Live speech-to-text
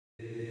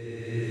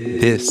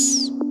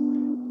This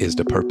is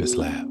the Purpose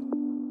Lab.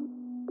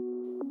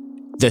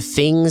 The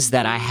things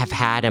that I have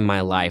had in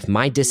my life,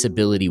 my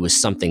disability was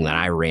something that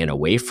I ran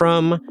away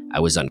from. I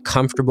was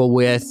uncomfortable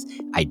with.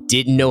 I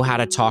didn't know how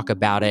to talk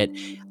about it.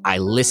 I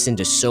listened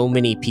to so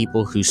many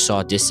people who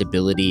saw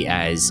disability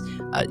as,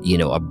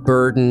 a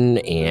burden,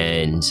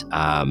 and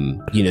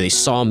they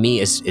saw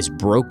me as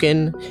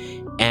broken,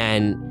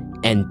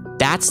 and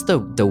that's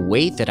the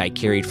weight that I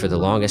carried for the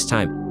longest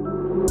time.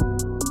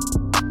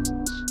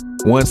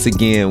 Once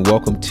again,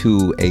 welcome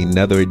to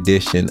another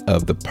edition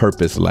of the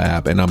Purpose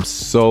Lab, and I'm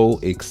so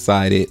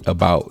excited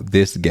about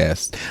this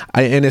guest.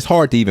 And it's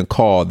hard to even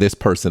call this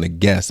person a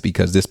guest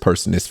because this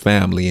person is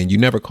family, and you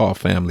never call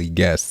family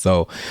guests.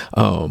 So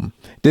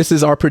this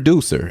is our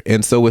producer,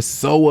 and so it's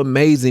so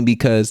amazing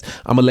because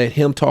I'm gonna let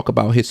him talk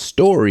about his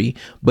story,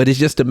 but it's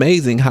just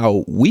amazing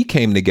how we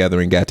came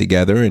together and got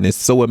together, and it's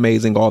so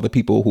amazing all the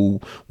people who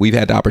we've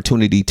had the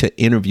opportunity to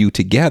interview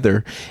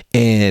together,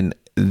 and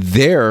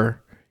they're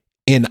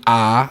in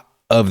awe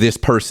of this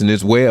person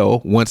as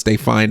well once they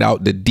find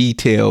out the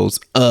details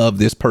of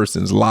this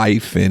person's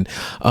life. And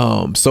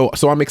so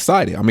I'm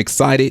excited. I'm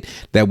excited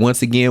that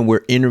once again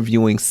we're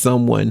interviewing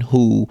someone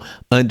who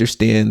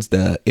understands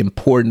the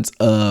importance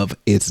of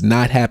it's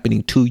not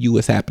happening to you,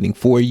 it's happening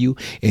for you,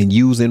 and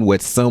using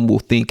what some will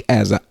think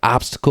as an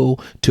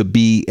obstacle to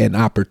be an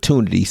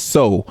opportunity.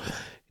 So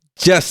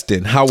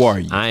Justin, how are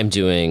you? I'm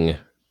doing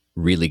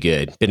really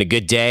good. Been a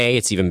good day.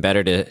 It's even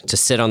better to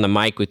sit on the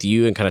mic with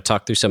you and kind of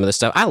talk through some of the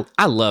stuff.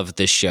 I love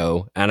this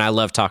show and I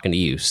love talking to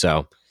you.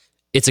 So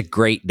it's a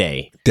great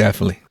day.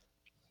 Definitely.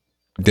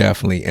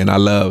 And I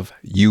love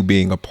you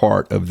being a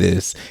part of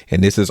this.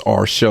 And this is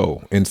our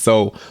show. And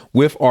so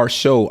with our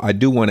show, I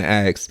do want to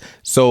ask,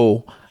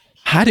 so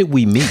how did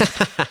we meet?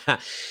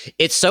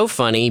 It's so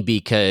funny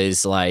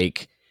because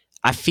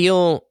I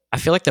feel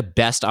like the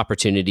best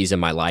opportunities in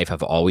my life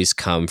have always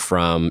come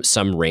from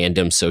some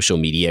random social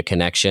media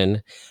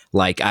connection.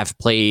 Like I've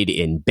played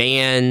in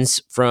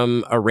bands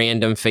from a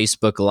random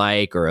Facebook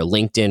like or a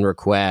LinkedIn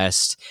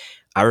request.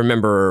 I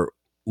remember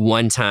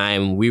one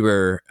time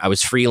I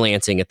was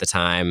freelancing at the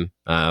time,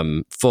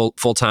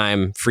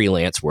 full-time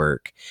freelance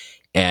work.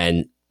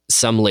 And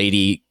some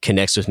lady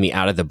connects with me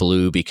out of the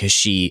blue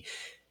because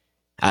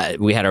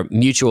we had a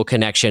mutual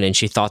connection and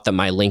she thought that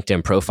my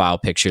LinkedIn profile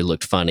picture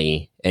looked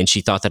funny and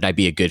she thought that I'd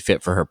be a good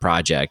fit for her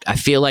project. I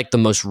feel like the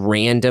most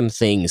random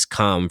things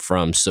come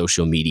from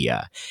social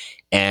media.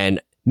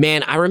 And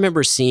man, I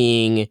remember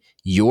seeing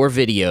your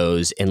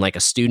videos in like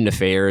a student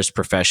affairs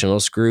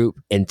professionals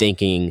group and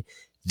thinking,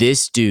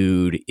 this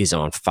dude is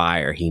on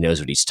fire. He knows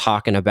what he's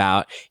talking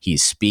about.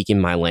 He's speaking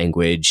my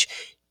language.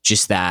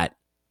 Just that,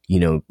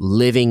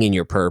 living in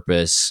your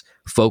purpose,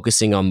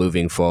 focusing on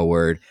moving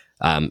forward,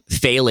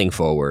 failing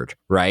forward,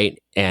 right?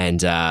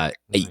 And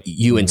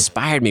you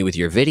inspired me with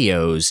your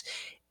videos.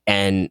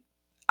 And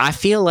I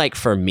feel like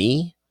for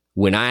me,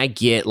 when I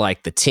get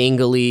like the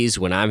tinglies,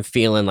 when I'm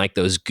feeling like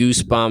those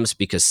goosebumps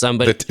because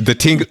somebody the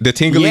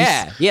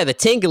tinglies, yeah, the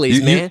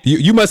tinglies, man.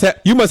 You must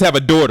have a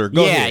daughter.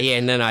 Go ahead. Yeah,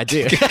 no, I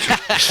do.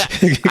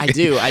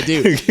 I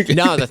do.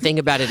 No, the thing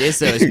about it is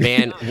though, is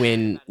man,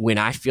 when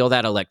I feel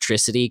that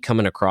electricity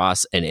coming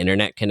across an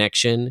internet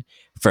connection,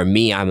 for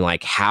me, I'm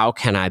like, how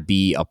can I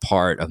be a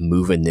part of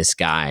moving this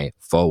guy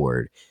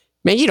forward?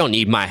 Man, you don't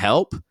need my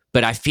help,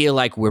 but I feel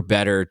like we're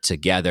better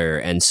together.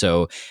 And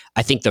so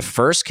I think the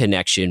first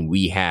connection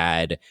we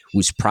had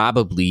was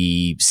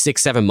probably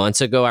 6-7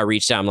 months ago. I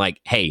reached out, I'm like,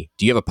 hey,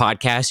 do you have a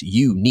podcast?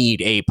 You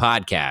need a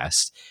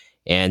podcast.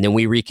 And then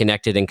we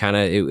reconnected and kind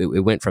of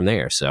it went from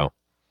there. So.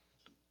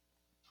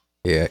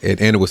 Yeah.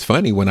 And it was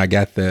funny when I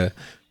got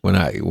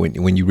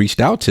when you reached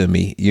out to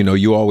me,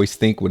 you always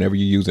think whenever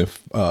you're using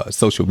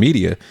social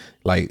media,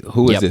 like,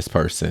 who is this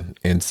person?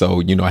 And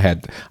so, I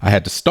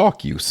had to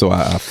stalk you. So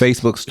I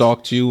Facebook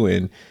stalked you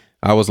and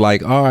I was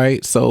like, all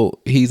right,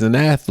 so he's an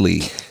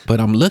athlete, but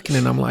I'm looking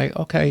and I'm like,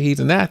 okay, he's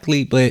an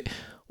athlete, but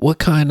what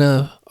kind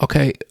of,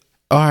 okay.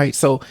 All right.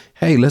 So,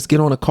 hey, let's get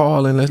on a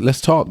call and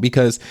let's talk,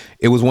 because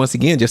it was, once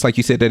again, just like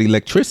you said, that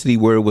electricity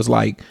where it was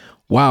like,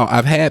 wow,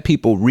 I've had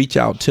people reach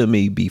out to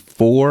me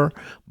before,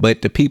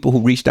 but the people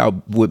who reached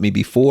out with me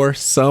before,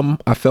 some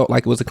I felt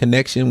like it was a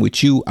connection.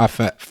 With you, I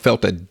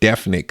felt a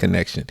definite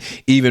connection,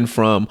 even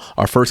from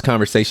our first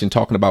conversation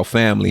talking about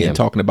family and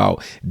talking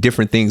about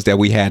different things that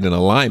we had in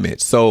alignment.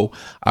 So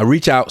I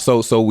reach out,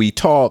 so we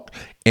talked,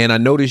 and I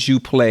noticed you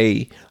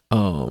play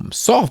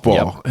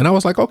softball, and I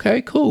was like,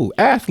 okay, cool,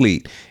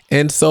 athlete.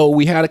 And so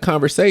we had a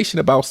conversation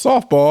about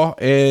softball,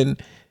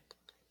 and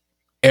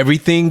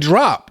everything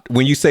dropped.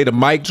 When you say the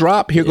mic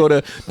drop, here go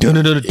the dun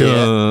dun dun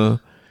dun.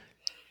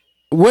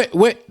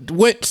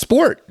 What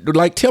sport?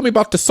 Like, tell me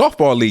about the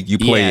softball league you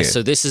play in.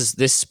 So this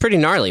is pretty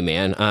gnarly,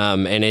 man.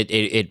 And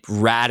it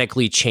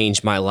radically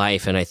changed my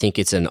life, and I think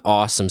it's an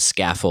awesome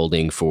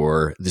scaffolding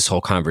for this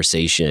whole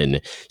conversation.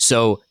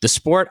 So the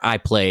sport I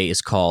play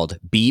is called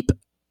beep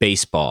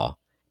baseball.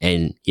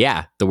 And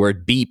yeah, the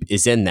word beep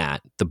is in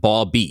that. The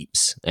ball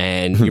beeps.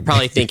 And you're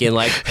probably thinking,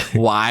 like,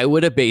 why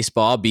would a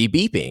baseball be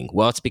beeping?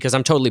 Well, it's because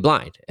I'm totally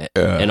blind.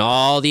 And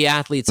all the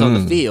athletes on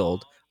the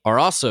field are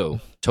also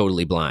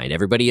totally blind.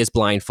 Everybody is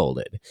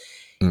blindfolded.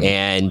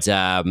 And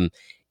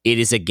it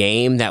is a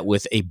game that,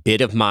 with a bit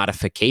of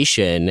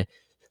modification,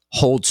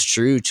 holds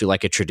true to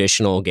like a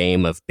traditional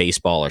game of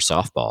baseball or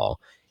softball.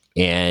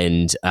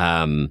 And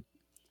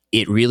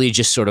it really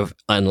just sort of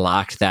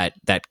unlocked that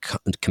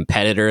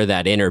competitor,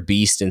 that inner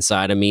beast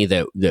inside of me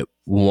that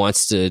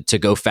wants to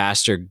go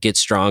faster, get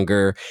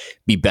stronger,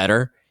 be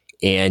better.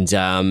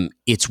 And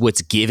it's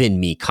what's given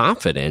me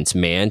confidence,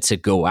 man, to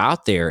go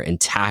out there and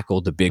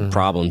tackle the big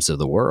problems of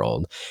the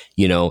world.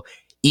 You know,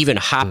 even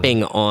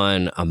hopping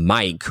on a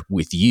mic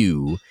with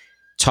you,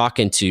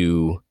 talking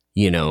to,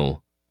 you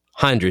know,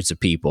 hundreds of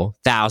people,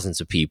 thousands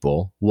of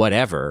people,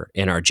 whatever,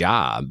 in our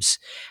jobs.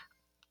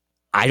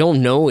 I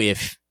don't know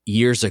if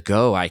years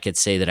ago I could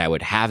say that I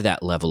would have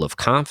that level of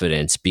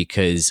confidence,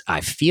 because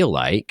I feel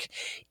like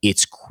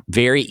it's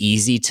very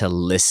easy to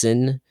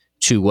listen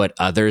to what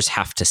others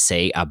have to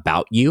say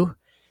about you.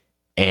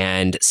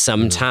 And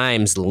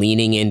sometimes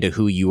leaning into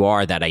who you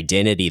are, that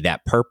identity,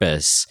 that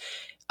purpose,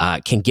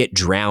 can get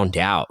drowned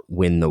out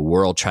when the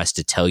world tries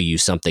to tell you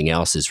something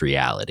else is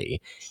reality.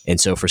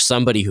 And so for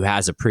somebody who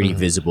has a pretty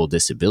visible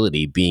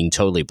disability, being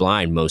totally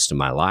blind most of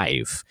my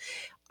life,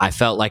 I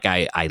felt like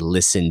I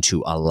listened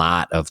to a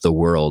lot of the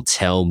world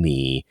tell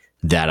me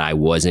that I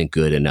wasn't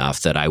good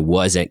enough, that I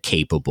wasn't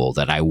capable,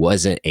 that I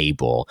wasn't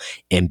able.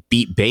 And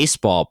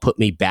baseball put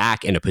me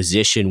back in a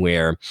position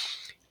where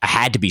I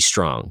had to be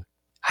strong.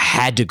 I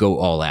had to go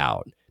all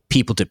out.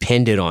 People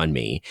depended on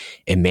me.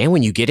 And man,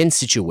 when you get in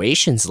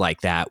situations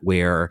like that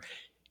where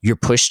you're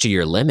pushed to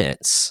your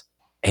limits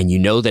and you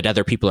know that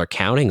other people are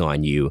counting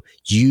on you,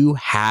 you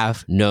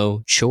have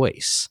no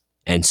choice.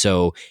 And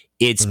so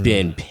it's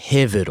been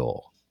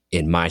pivotal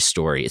in my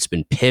story. It's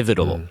been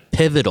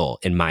pivotal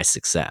in my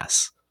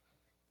success.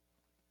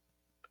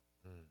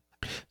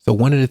 So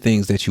one of the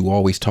things that you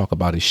always talk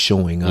about is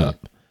showing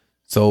up.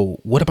 So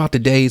what about the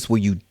days where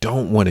you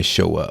don't want to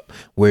show up?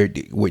 Where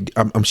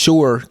I'm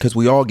sure, because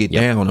we all get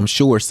down, I'm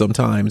sure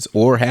sometimes,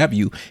 or have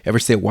you ever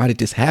said, why did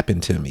this happen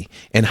to me?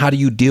 And how do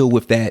you deal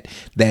with that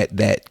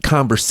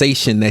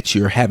conversation that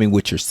you're having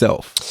with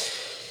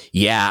yourself?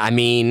 Yeah, I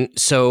mean,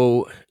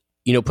 so,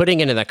 you know, putting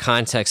into the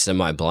context of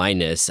my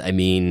blindness, I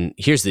mean,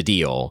 here's the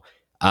deal.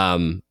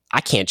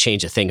 I can't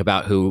change a thing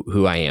about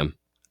who I am.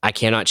 I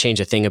cannot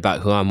change a thing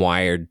about who I'm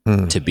wired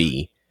to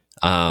be.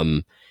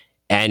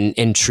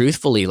 And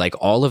truthfully, like,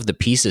 all of the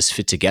pieces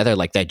fit together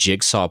like that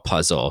jigsaw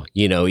puzzle,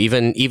 you know,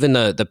 even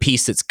the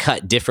piece that's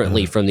cut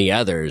differently from the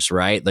others,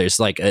 right? There's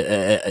like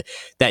that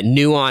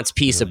nuanced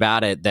piece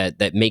about it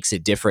that makes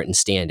it different and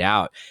stand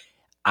out.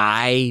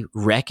 I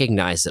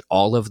recognize that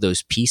all of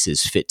those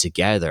pieces fit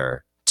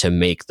together to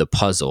make the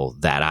puzzle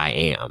that I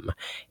am.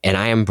 And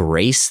I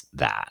embrace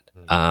that.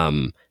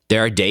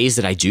 There are days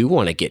that I do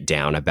want to get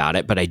down about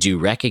it, but I do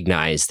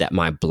recognize that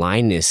my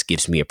blindness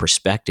gives me a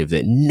perspective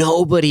that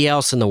nobody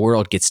else in the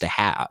world gets to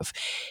have.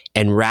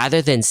 And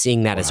rather than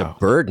seeing that as a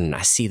burden,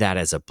 I see that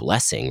as a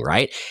blessing,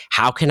 right?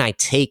 How can I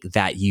take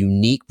that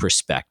unique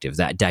perspective,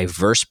 that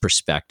diverse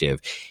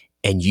perspective,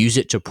 and use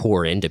it to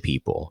pour into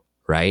people,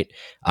 right?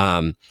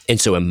 And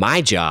so in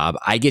my job,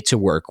 I get to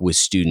work with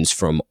students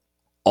from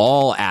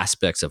all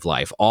aspects of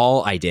life,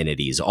 all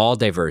identities, all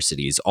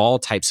diversities, all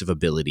types of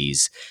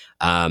abilities.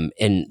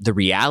 And the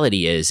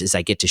reality is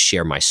I get to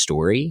share my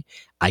story.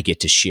 I get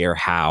to share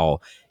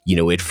how, you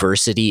know,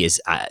 adversity is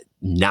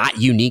not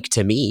unique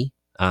to me.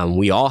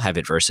 We all have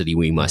adversity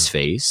we must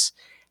face.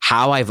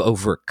 How I've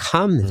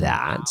overcome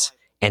that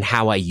and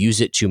how I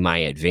use it to my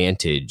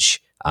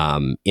advantage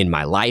in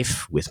my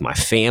life, with my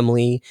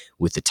family,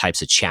 with the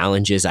types of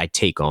challenges I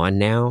take on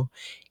now.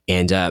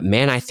 And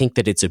man, I think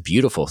that it's a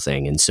beautiful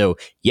thing. And so,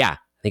 yeah,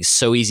 I think it's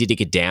so easy to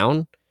get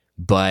down,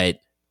 but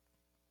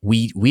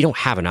we don't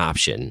have an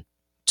option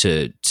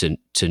to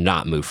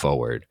not move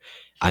forward.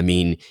 I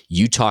mean,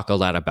 you talk a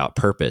lot about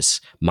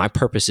purpose. My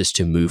purpose is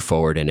to move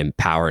forward and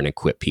empower and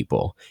equip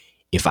people.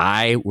 If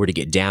I were to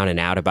get down and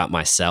out about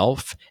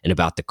myself and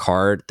about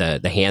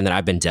the hand that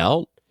I've been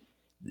dealt,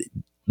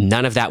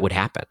 none of that would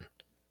happen.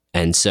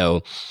 And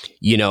so,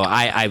 you know,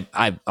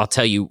 I'll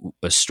tell you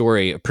a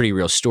story, a pretty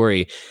real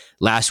story.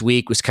 Last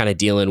week was kind of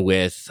dealing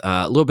with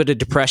a little bit of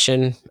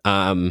depression,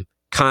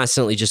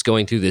 constantly just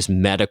going through this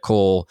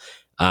medical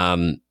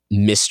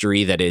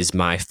mystery that is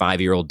my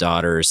 5-year-old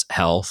daughter's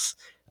health.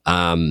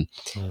 And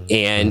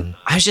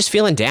I was just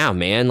feeling down,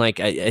 man. Like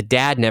a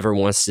dad never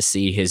wants to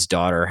see his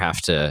daughter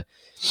have to,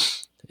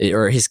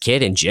 or his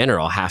kid in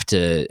general, have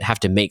to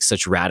make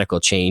such radical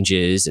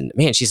changes. And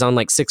man, she's on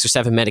like 6 or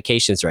 7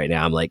 medications right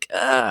now. I'm like,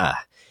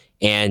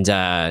 and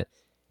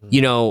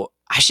you know,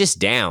 I was just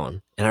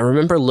down. And I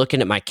remember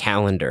looking at my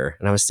calendar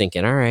and I was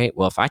thinking, all right,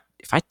 well, if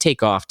I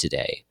take off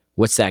today,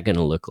 what's that going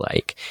to look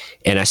like?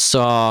 And I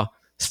saw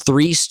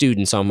 3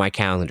 students on my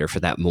calendar for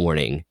that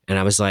morning. And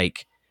I was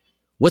like,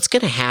 what's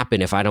going to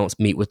happen if I don't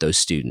meet with those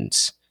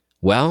students?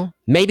 Well,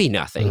 maybe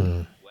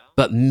nothing.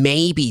 but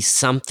maybe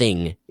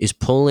something is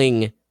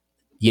pulling,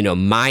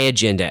 my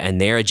agenda and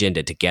their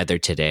agenda together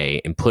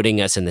today and putting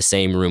us in the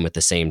same room at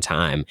the same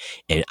time.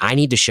 And I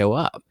need to show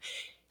up.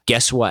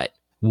 Guess what?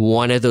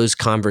 One of those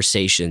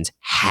conversations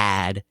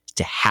had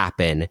to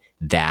happen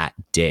that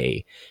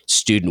day.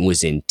 Student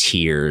was in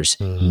tears,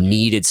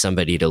 needed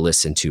somebody to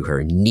listen to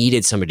her,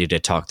 needed somebody to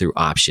talk through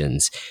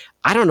options.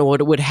 I don't know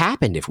what would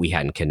happen if we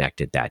hadn't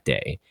connected that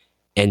day.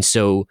 And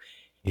so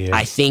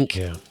I think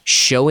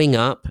showing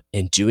up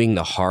and doing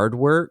the hard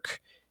work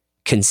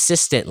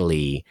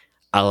consistently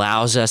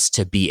allows us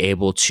to be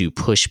able to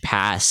push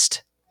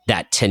past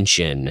that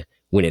tension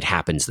when it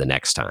happens the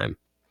next time.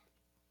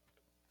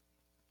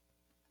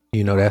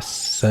 That's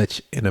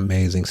such an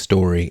amazing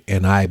story,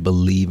 and I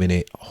believe in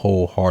it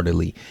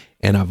wholeheartedly.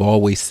 And I've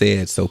always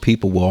said, so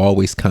people will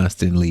always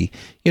constantly,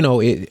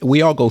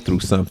 we all go through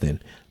something,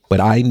 but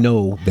I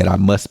know that I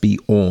must be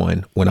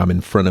on when I'm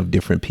in front of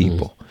different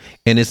people.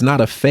 And it's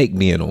not a fake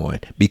being on,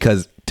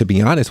 because to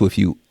be honest with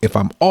you, if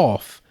I'm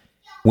off,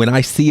 when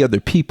I see other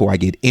people, I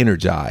get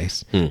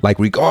energized. Like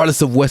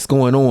regardless of what's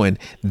going on,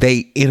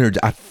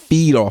 I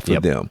feed off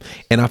of them,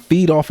 and I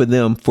feed off of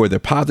them for their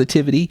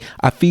positivity.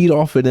 I feed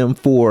off of them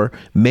for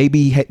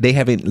maybe they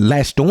haven't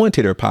latched on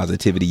to their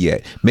positivity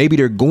yet. Maybe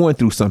they're going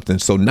through something.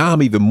 So now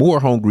I'm even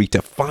more hungry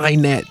to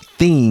find that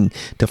thing,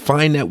 to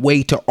find that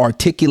way to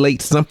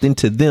articulate something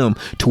to them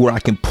to where I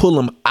can pull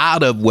them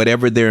out of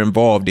whatever they're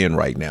involved in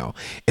right now.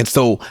 And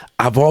so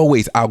I'll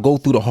go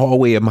through the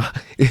hallway of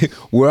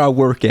where I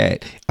work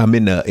at. I'm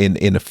in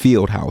a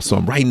field house, so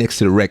I'm right next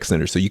to the rec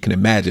center. So you can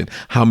imagine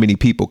how many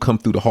people come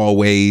through the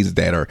hallways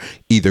that are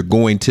either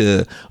going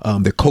to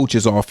the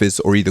coach's office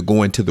or either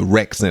going to the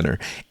rec center.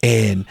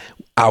 And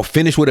I'll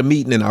finish with a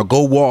meeting and I'll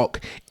go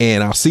walk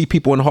and I'll see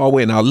people in the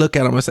hallway and I'll look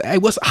at them and say, hey,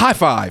 what's high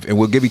five? And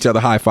we'll give each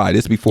other high five.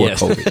 This is before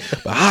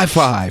COVID, but high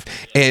five.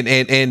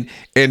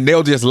 And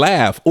they'll just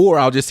laugh. Or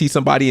I'll just see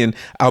somebody and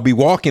I'll be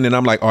walking and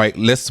I'm like, all right,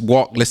 let's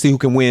walk. Let's see who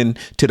can win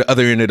to the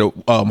other end of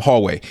the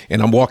hallway.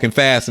 And I'm walking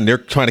fast and they're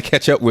trying to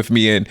catch up with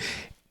me.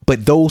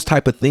 But those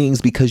type of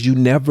things, because you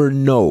never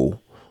know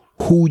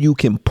who you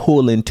can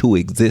pull into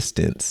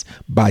existence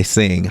by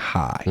saying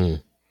hi.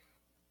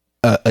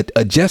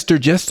 A gesture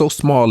just so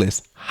small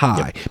as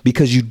hi,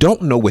 because you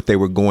don't know what they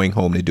were going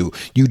home to do.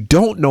 You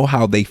don't know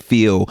how they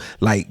feel,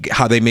 like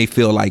how they may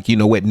feel like,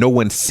 no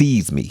one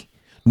sees me.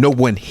 No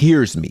one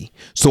hears me.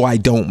 So I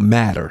don't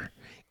matter.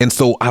 And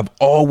so I've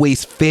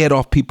always fed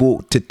off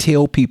people to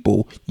tell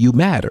people you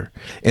matter.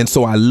 And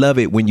so I love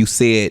it when you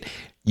said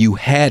you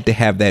had to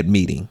have that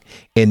meeting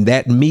and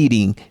that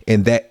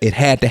it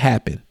had to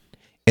happen.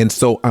 And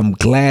so I'm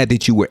glad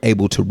that you were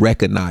able to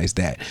recognize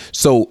that.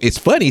 So it's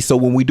funny. So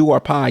when we do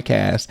our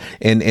podcast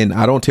and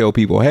I don't tell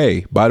people,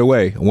 hey, by the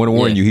way, I want to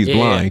warn you, he's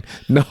blind.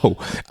 No,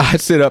 I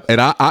sit up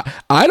and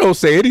I don't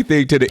say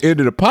anything to the end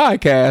of the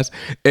podcast.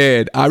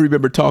 And I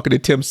remember talking to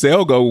Tim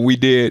Selgo when we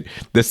did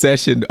the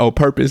session on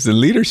purpose and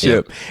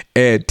leadership.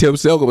 And Tim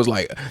Selgo was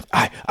like,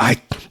 I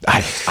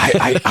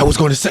was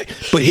going to say,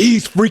 but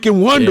he's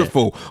freaking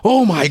wonderful.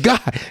 Oh my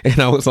God.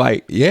 And I was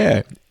like,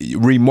 yeah,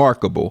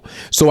 remarkable.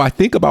 So I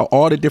think about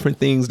all the different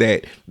things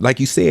that, like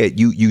you said,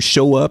 you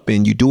show up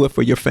and you do it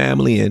for your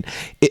family. And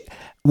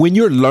when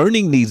you're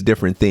learning these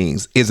different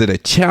things, is it a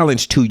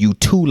challenge to you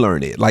to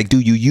learn it? Like, do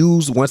you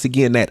use, once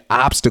again, that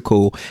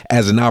obstacle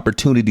as an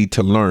opportunity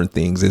to learn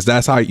things? Is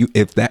that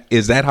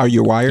how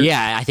you're wired?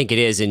 Yeah, I think it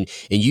is. And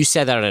you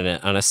said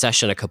that on a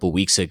session a couple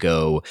weeks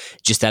ago,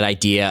 just that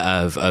idea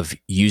of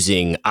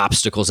using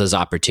obstacles as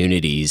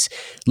opportunities.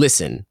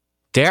 Listen,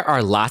 there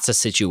are lots of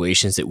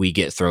situations that we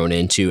get thrown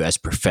into as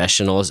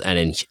professionals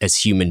and as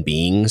human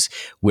beings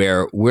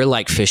where we're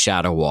like fish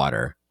out of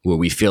water, where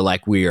we feel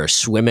like we are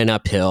swimming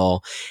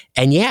uphill.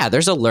 And yeah,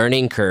 there's a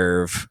learning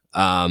curve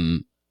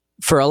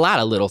for a lot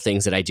of little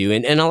things that I do.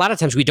 And a lot of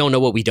times we don't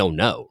know what we don't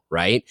know,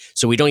 right?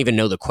 So we don't even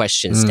know the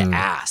questions to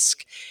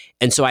ask.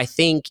 And so I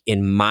think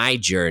in my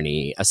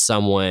journey as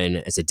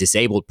a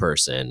disabled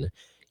person,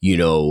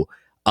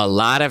 a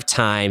lot of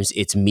times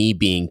it's me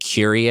being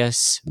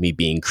curious, me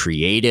being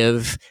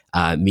creative,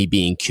 me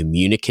being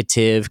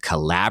communicative,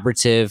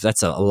 collaborative.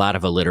 That's a lot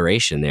of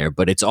alliteration there,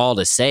 but it's all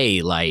to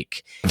say,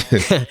 like,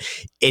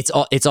 it's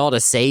all to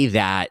say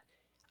that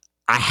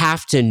I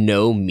have to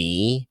know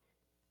me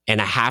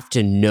and I have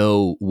to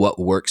know what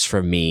works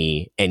for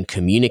me and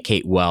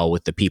communicate well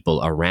with the people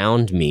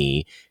around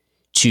me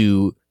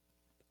to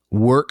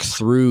work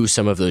through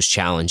some of those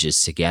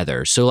challenges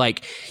together. So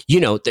like,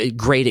 the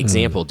great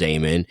example,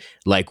 Damon,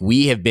 like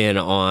we have been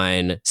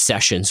on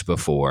sessions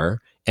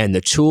before and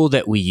the tool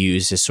that we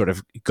use has sort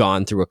of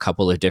gone through a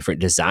couple of different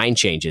design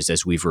changes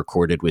as we've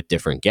recorded with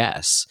different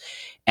guests.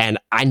 And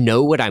I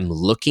know what I'm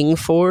looking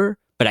for,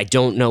 but I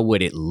don't know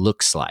what it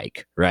looks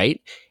like, right?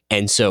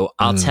 And so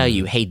I'll tell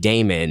you, hey,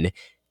 Damon,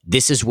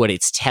 this is what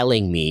it's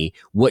telling me.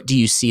 What do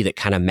you see that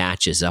kind of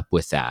matches up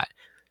with that?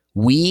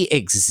 We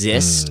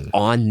exist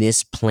on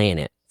this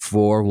planet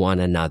for one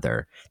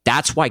another.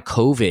 That's why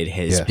COVID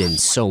has been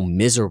so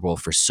miserable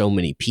for so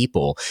many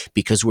people,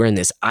 because we're in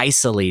this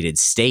isolated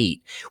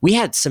state. We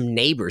had some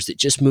neighbors that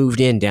just moved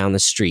in down the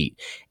street,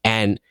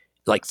 and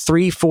like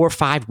 3, 4,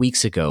 5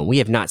 weeks ago, we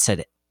have not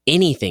said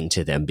anything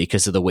to them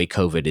because of the way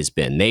COVID has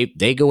been.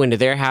 They go into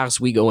their house,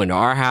 we go into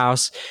our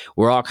house.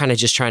 We're all kind of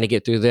just trying to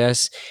get through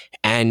this.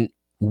 And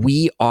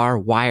we are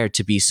wired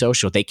to be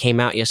social. They came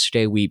out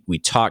yesterday. We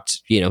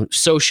talked,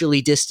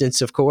 socially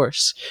distanced, of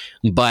course,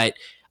 but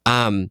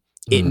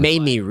it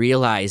made me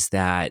realize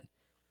that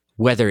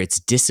whether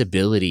it's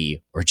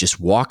disability or just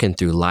walking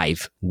through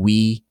life,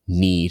 we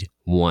need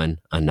one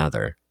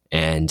another.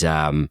 And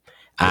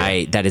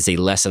that is a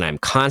lesson I'm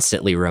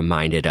constantly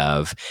reminded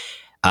of.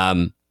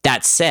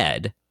 That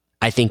said,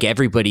 I think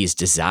everybody's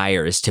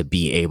desire is to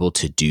be able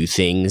to do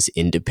things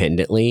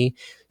independently.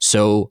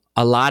 So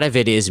a lot of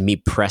it is me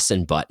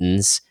pressing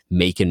buttons,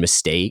 making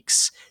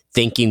mistakes,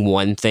 thinking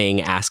one thing,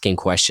 asking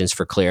questions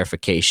for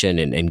clarification,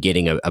 and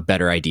getting a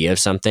better idea of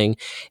something.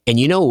 And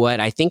you know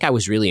what? I think I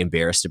was really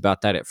embarrassed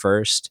about that at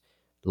first.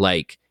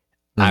 Like,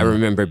 I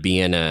remember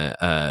being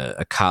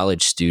a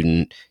college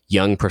student,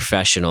 young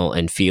professional,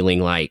 and feeling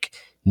like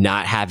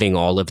not having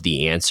all of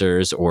the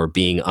answers or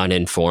being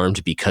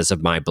uninformed because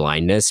of my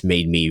blindness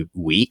made me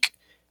weak.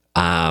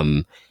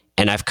 And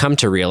I've come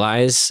to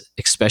realize,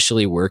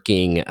 especially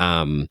working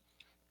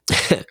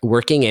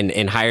working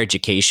in higher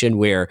education,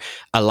 where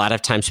a lot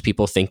of times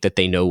people think that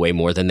they know way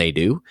more than they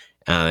do.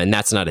 And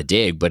that's not a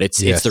dig, but it's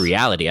the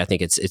reality. I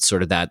think it's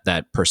sort of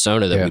that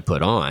persona that we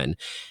put on.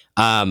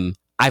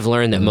 I've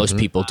learned that most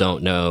people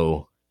don't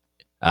know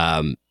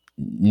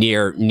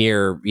near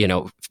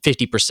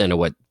 50%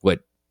 of what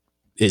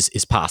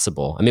is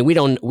possible. I mean, we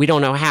don't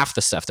know half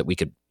the stuff that we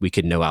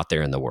could know out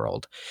there in the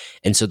world.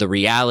 And so the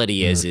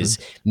reality is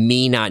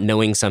me not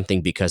knowing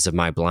something because of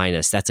my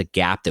blindness, that's a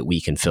gap that we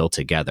can fill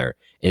together.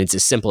 And it's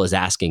as simple as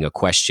asking a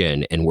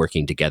question and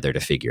working together to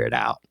figure it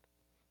out.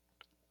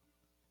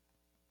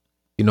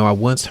 I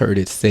once heard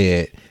it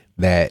said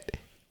that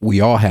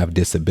we all have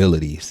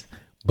disabilities,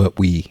 but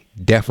we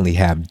definitely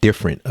have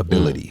different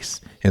abilities.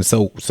 And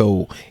so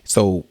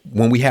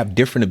when we have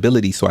different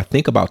abilities, so I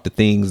think about the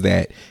things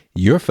that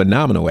you're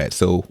phenomenal at.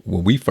 So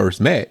when we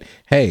first met,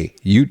 hey,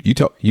 you need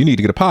to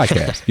get a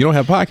podcast. You don't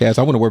have a podcast.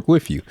 I want to work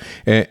with you.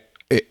 And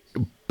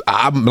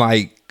I'm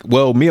like,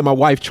 well, me and my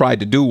wife tried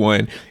to do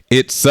one.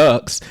 It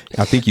sucks.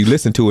 I think you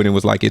listened to it and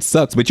was like, it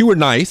sucks, but you were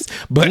nice.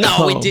 But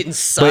no, it didn't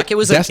suck. It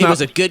was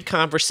a good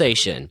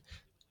conversation.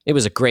 It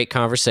was a great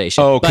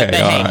conversation. Okay, but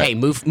hey,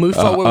 move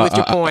forward with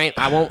your point.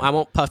 I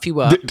won't puff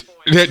you up.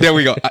 There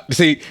we go.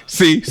 See.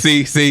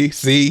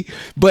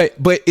 But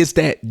it's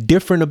that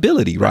different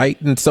ability,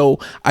 right? And so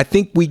I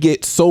think we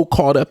get so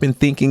caught up in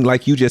thinking,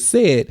 like you just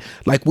said,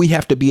 like we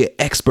have to be an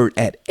expert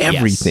at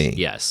everything.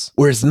 Yes.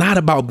 Where it's not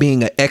about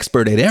being an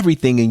expert at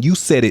everything. And you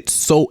said it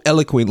so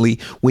eloquently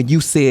when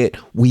you said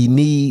we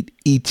need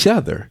each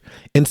other.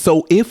 And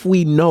so if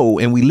we know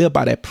and we live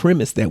by that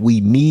premise that we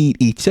need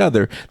each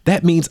other,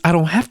 that means I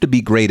don't have to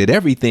be great at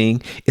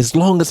everything as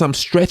long as I'm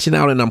stretching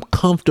out and I'm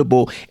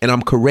comfortable and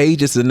I'm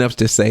courageous enough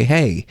to say,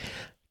 hey,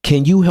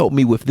 can you help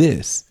me with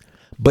this?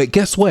 But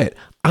guess what?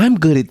 I'm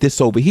good at this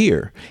over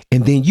here.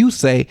 And then you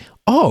say,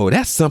 oh,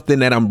 that's something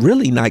that I'm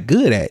really not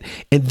good at.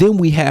 And then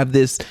we have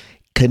this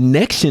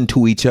connection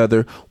to each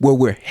other where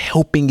we're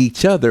helping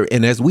each other.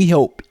 And as we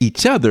help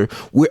each other,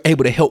 we're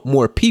able to help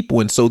more people.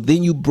 And so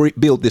then you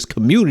build this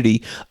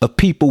community of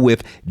people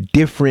with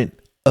different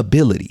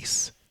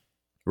abilities.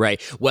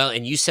 Right. Well,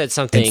 and you said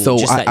something. And so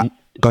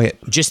go ahead.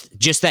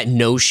 Just that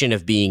notion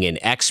of being an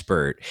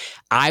expert.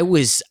 I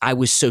was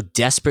so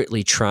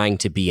desperately trying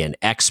to be an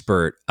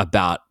expert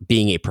about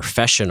being a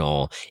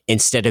professional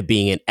instead of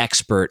being an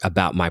expert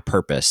about my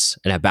purpose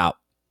and about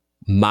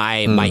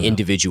my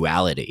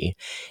individuality.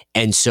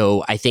 And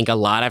so I think a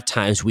lot of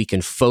times we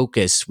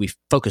focus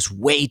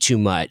way too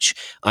much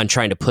on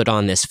trying to put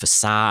on this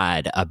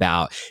facade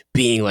about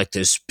being like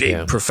this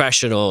big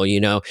professional,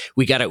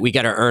 we got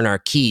to earn our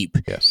keep,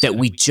 that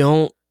we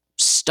don't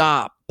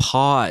stop,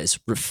 pause,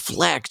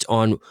 reflect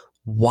on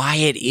why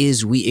it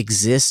is we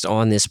exist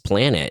on this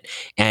planet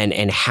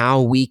and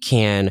how we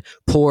can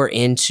pour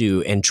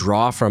into and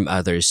draw from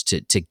others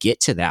to get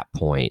to that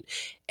point.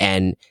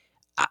 And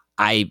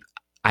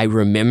I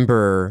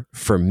remember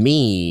for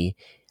me,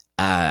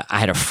 I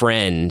had a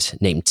friend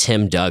named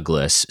Tim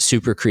Douglas,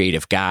 super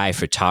creative guy,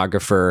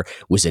 photographer,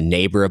 was a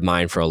neighbor of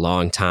mine for a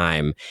long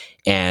time.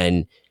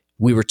 And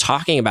we were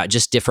talking about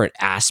just different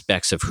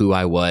aspects of who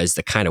I was,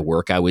 the kind of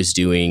work I was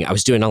doing. I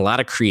was doing a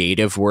lot of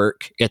creative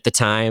work at the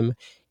time,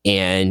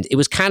 and it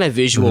was kind of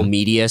visual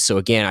media. So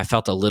again, I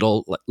felt a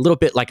little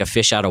bit like a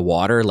fish out of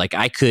water. Like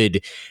I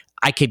could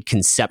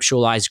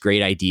conceptualize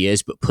great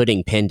ideas, but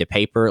putting pen to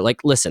paper,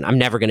 like, listen, I'm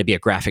never going to be a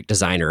graphic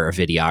designer or a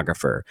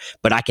videographer,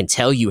 but I can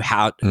tell you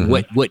how,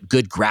 what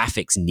good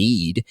graphics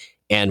need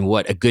and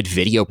what a good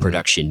video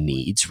production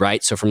needs,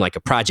 right? So from like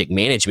a project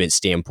management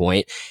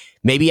standpoint,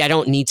 maybe I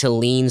don't need to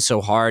lean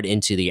so hard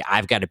into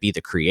I've got to be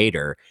the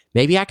creator.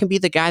 Maybe I can be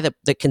the guy that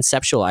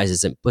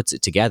conceptualizes and puts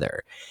it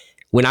together.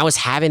 When I was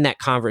having that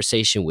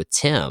conversation with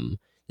Tim,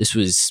 This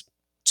was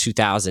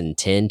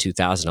 2010,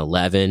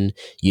 2011.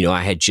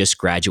 I had just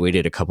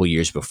graduated a couple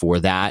years before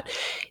that.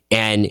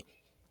 And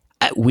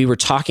we were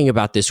talking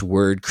about this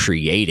word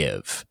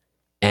creative.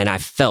 And I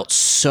felt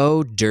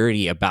so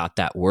dirty about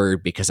that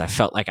word because I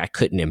felt like I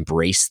couldn't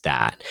embrace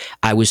that.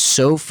 I was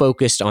so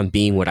focused on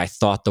being what I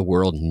thought the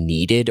world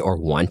needed or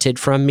wanted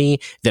from me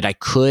that I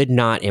could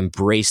not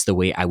embrace the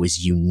way I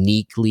was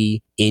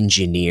uniquely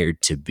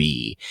engineered to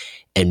be.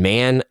 And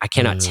man, I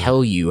cannot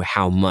tell you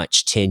how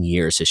much 10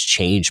 years has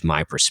changed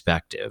my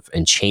perspective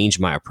and changed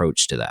my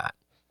approach to that.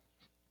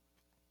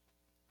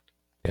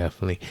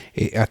 Definitely.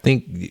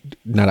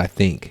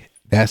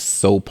 That's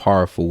so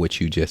powerful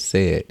what you just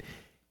said.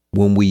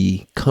 When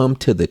we come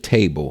to the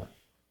table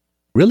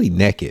really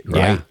naked,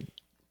 right?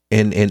 Yeah.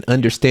 And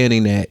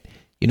understanding that,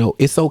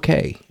 it's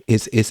okay.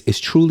 It's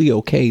truly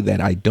okay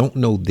that I don't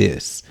know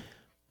this.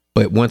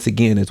 But once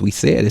again, as we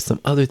said, it's some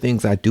other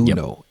things I do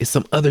know. It's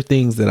some other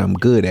things that I'm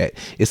good at.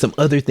 It's some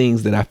other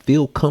things that I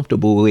feel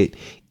comfortable with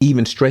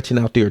even stretching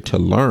out there to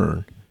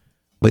learn.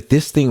 But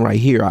this thing right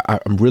here,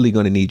 I'm really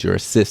going to need your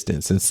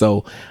assistance. And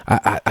so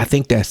I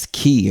think that's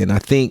key. And I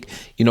think,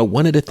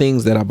 one of the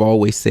things that I've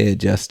always said,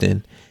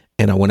 Justin,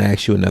 and I want to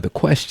ask you another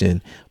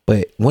question,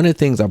 but one of the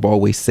things I've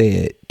always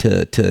said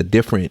to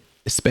different,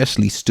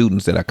 especially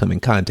students that I come in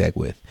contact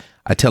with,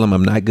 I tell them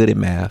I'm not good at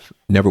math,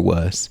 never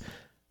was.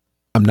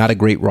 I'm not a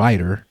great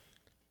writer,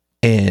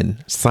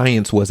 and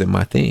science wasn't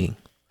my thing.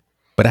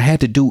 But I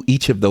had to do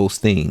each of those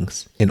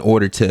things in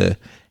order to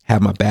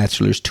have my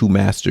bachelor's, 2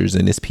 masters,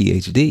 and this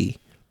PhD.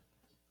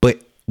 But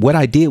what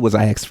I did was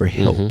I asked for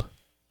help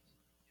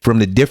from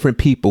the different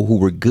people who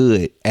were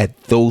good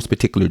at those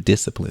particular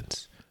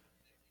disciplines.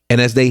 And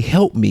as they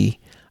helped me,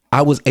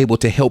 I was able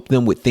to help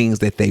them with things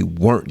that they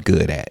weren't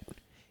good at.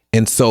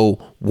 And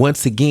so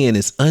once again,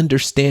 it's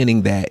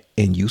understanding that,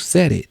 and you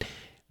said it,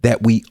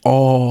 that we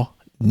all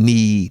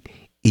need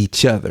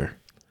each other.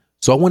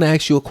 So I want to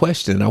ask you a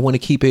question. I want to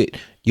keep it,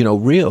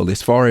 real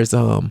as far as,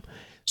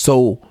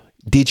 so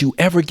did you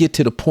ever get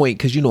to the point,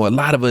 because, a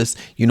lot of us,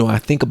 I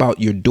think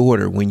about your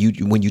daughter when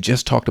you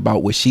just talked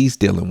about what she's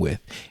dealing with,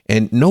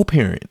 and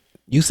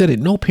you said it,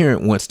 no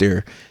parent wants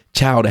their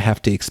child to have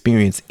to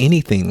experience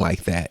anything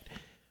like that.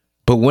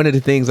 But one of the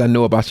things I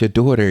know about your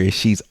daughter is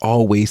she's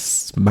always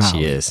smiling.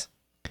 She is.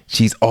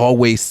 She's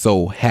always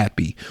so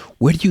happy.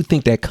 Where do you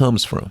think that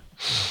comes from?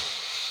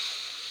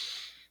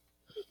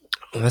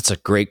 That's a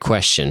great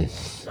question.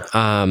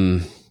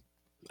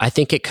 I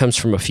think it comes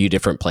from a few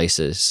different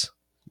places.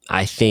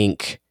 I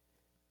think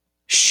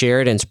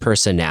Sheridan's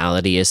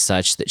personality is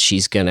such that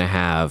she's going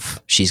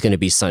to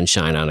be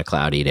sunshine on a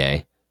cloudy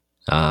day.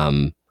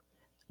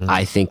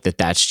 I think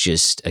that's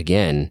just,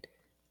 again,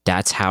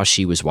 that's how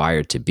she was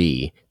wired to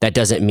be. That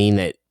doesn't mean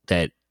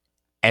that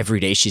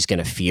every day she's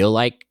going to feel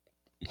like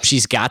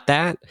she's got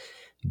that.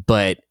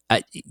 But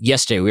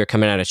yesterday we were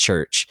coming out of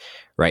church.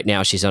 Right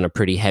now she's on a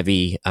pretty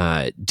heavy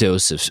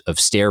dose of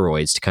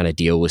steroids to kind of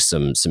deal with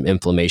some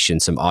inflammation,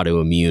 some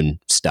autoimmune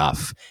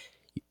stuff.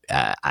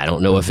 I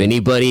don't know if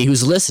anybody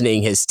who's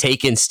listening has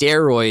taken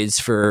steroids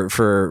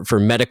for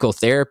medical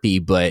therapy,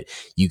 but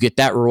you get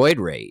that roid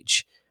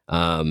rage.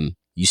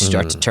 You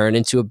start to turn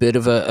into a bit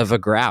of a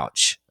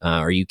grouch,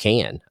 or you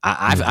can.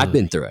 I've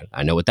been through it.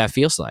 I know what that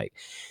feels like.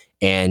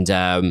 And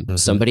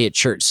somebody at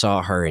church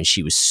saw her and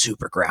she was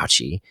super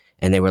grouchy,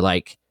 and they were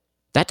like,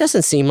 "That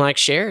doesn't seem like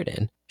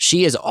Sheridan.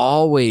 She is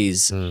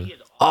always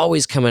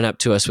coming up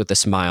to us with a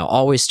smile,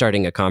 always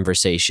starting a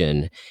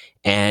conversation,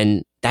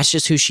 and that's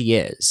just who she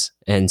is."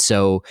 And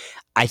so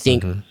I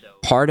think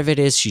part of it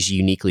is she's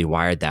uniquely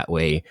wired that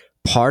way.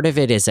 Part of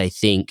it is, I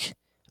think,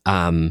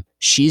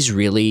 she's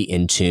really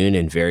in tune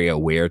and very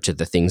aware to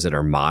the things that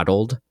are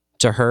modeled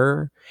to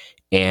her.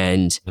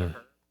 And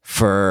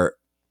for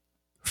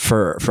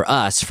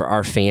us, for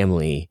our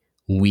family,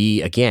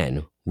 we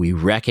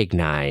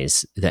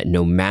recognize that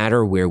no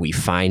matter where we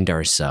find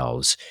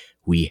ourselves,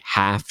 we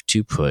have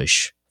to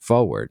push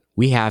forward.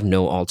 We have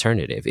no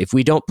alternative. If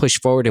we don't push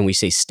forward and we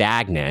stay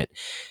stagnant,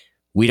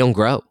 we don't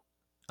grow.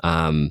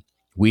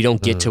 We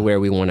don't get to where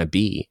we want to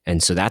be.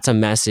 And so that's a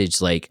message.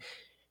 Like,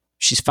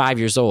 she's 5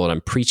 years old. I'm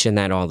preaching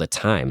that all the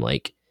time.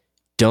 Like,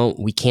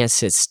 we can't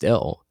sit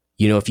still.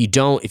 If you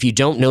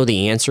don't know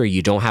the answer,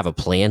 you don't have a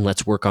plan,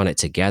 let's work on it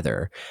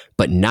together.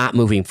 But not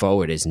moving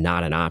forward is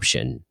not an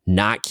option.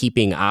 Not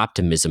keeping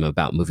optimism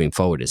about moving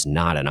forward is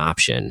not an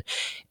option.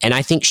 And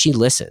I think she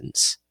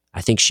listens.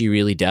 I think she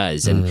really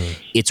does. And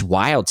it's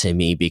wild to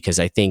me because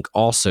I think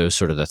also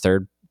sort of the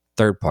third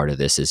part of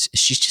this is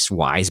she's just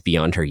wise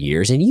beyond her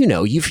years. And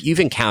you've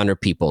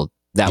encountered people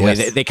that way.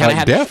 They kind of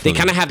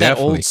have that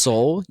old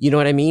soul. You know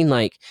what I mean?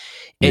 Like,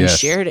 and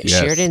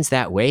Sheridan's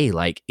that way.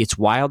 Like, it's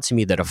wild to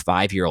me that a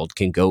 5-year-old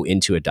can go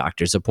into a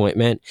doctor's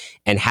appointment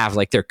and have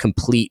like their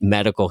complete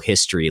medical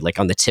history, like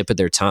on the tip of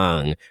their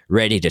tongue,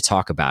 ready to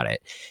talk about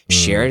it.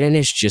 Sheridan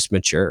is just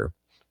mature.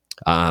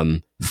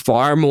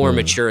 Far more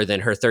mature than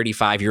her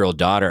 35-year-old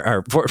daughter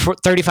or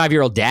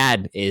 35-year-old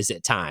dad is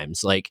at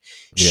times. Like,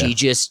 she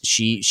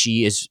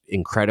is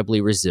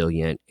incredibly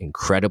resilient,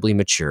 incredibly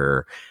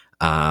mature.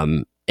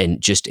 and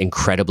just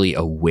incredibly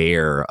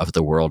aware of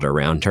the world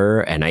around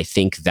her. And I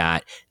think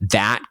that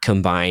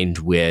combined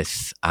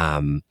with,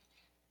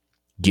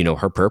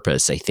 her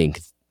purpose, I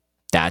think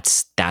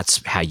that's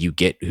how you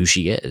get who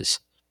she is.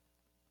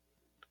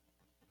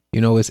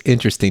 It's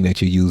interesting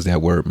that you use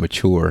that word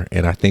mature,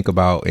 and I think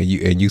about, and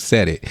you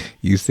said it.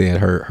 You said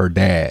her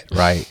dad,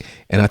 right?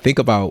 And I think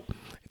about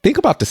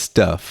the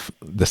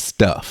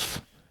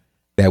stuff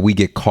that we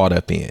get caught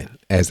up in,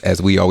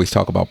 as we always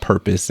talk about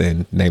purpose,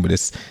 and name of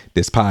this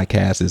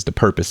podcast is the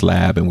Purpose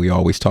Lab, and we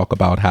always talk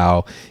about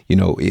how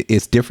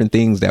it's different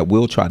things that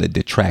will try to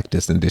detract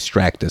us and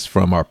distract us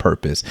from our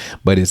purpose,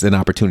 but it's an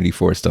opportunity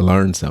for us to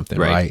learn something,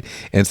 right?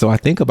 And so I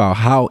think about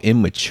how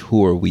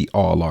immature we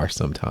all are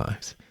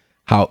sometimes.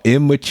 How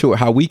immature,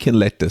 how we can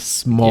let the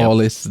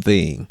smallest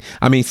thing,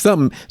 I mean,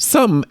 some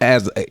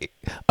as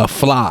a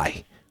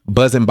fly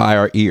buzzing by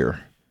our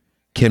ear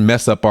can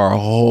mess up our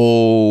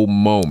whole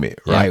moment,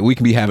 right? We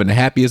can be having the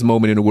happiest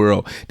moment in the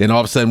world. Then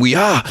all of a sudden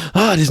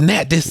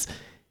this,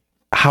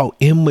 how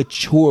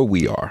immature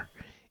we are.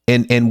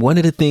 And one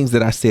of the things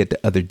that I said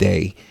the other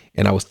day,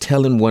 and I was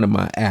telling one of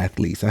my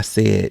athletes, I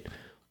said,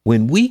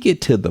 when we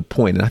get to the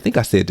point, and I think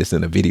I said this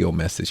in a video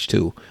message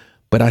too,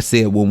 but I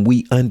said, when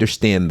we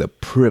understand the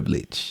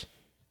privilege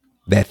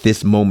that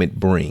this moment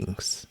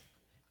brings,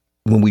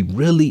 when we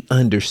really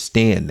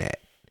understand that,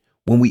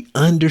 when we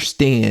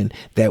understand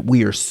that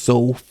we are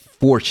so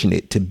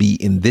fortunate to be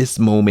in this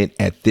moment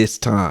at this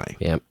time,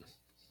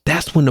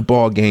 that's when the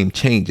ball game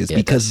changes,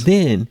 because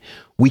then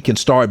we can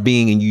start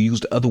being, and you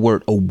used the other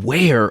word,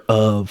 aware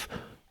of,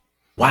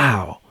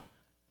 wow,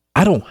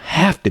 I don't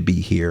have to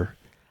be here.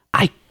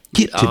 I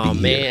get to be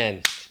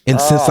here. And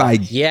since I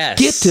get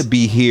to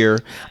be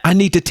here, I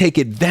need to take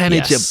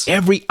advantage of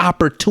every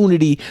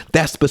opportunity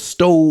that's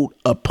bestowed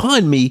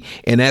upon me.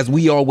 And as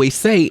we always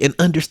say, and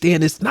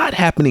understand, it's not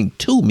happening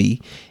to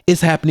me, it's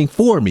happening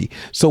for me.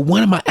 So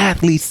one of my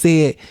athletes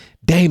said,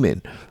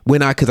 Damon,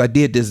 because I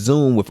did this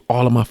Zoom with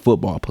all of my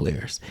football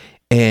players,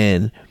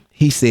 and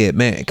he said,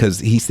 man, because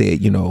he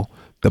said,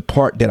 the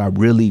part that I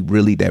really,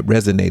 really, that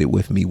resonated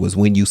with me was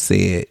when you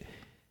said,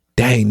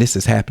 dang, this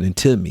is happening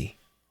to me.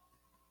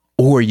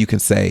 Or you can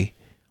say,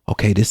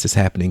 okay, this is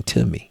happening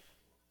to me.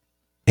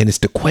 And it's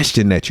the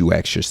question that you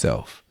ask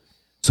yourself.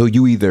 So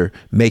you either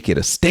make it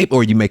a statement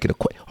or you make it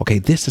okay,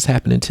 this is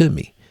happening to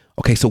me.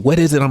 Okay, so what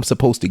is it I'm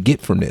supposed to get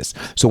from this?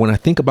 So when I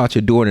think about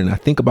your daughter and I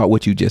think about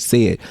what you just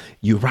said,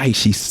 you're right.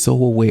 She's so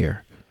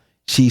aware.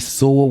 She's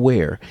so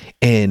aware.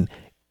 And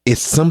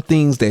it's some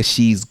things that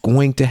she's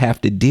going to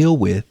have to deal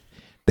with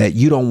that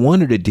you don't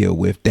want her to deal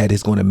with, that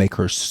is going to make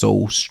her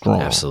so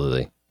strong.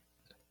 Absolutely.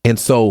 And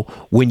so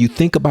when you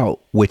think about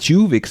what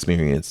you've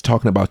experienced,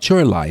 talking about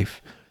your life,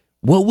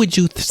 what would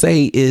you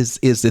say is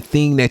the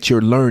thing that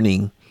you're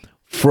learning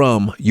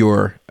from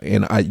your,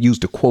 and I use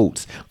the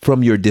quotes,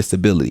 from your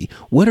disability?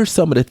 What are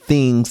some of the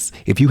things,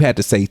 if you had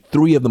to say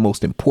 3 of the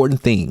most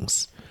important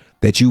things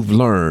that you've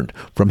learned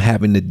from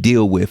having to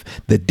deal with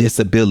the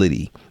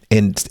disability,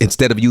 and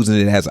instead of using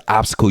it as an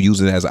obstacle,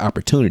 using it as an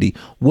opportunity,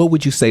 what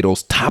would you say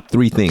those top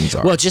 3 things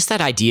are? Well, just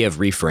that idea of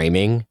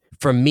reframing.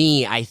 For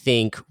me, I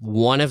think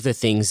one of the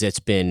things that's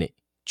been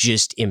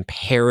just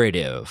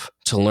imperative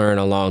to learn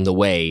along the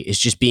way is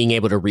just being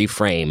able to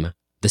reframe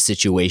the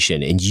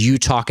situation. And you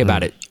talk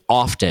about it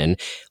often.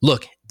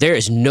 Look, there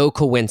is no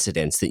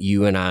coincidence that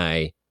you and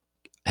I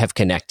have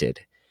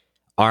connected.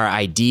 Our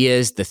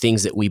ideas, the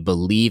things that we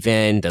believe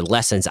in, the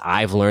lessons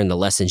I've learned, the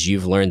lessons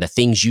you've learned, the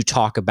things you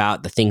talk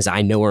about, the things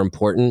I know are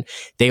important,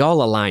 they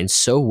all align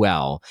so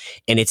well.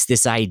 And it's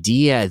this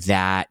idea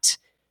that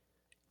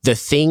the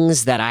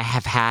things that I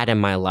have had in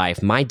my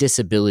life, my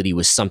disability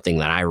was something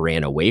that I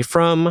ran away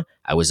from.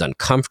 I was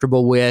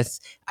uncomfortable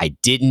with. I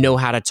didn't know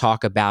how to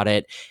talk about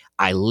it.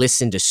 I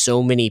listened to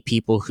so many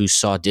people who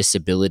saw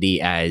disability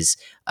as,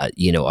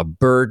 a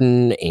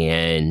burden,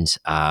 and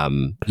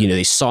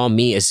they saw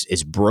me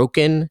as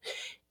broken,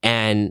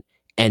 and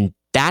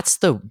that's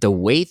the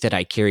weight that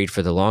I carried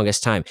for the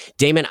longest time.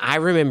 Damon, I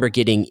remember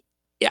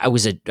I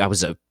was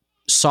a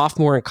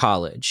sophomore in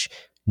college,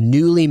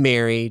 newly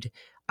married.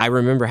 I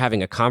remember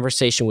having a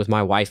conversation with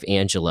my wife,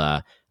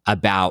 Angela,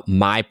 about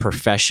my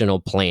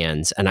professional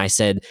plans. And I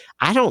said,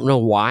 I don't know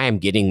why I'm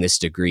getting this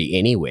degree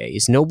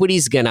anyways.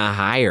 Nobody's going to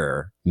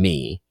hire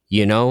me.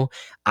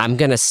 I'm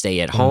going to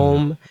stay at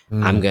home.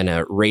 I'm going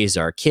to raise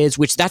our kids,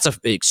 which that's an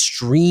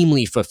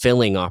extremely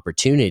fulfilling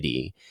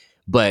opportunity.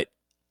 But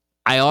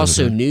I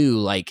also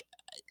knew,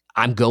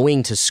 I'm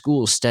going to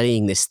school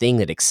studying this thing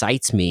that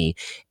excites me,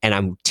 and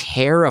I'm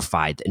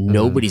terrified that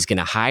nobody's going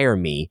to hire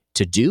me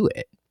to do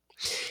it.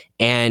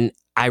 And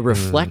I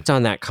reflect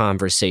on that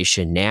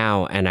conversation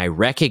now, and I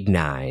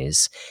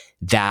recognize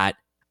that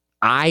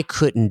I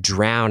couldn't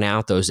drown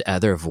out those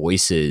other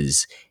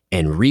voices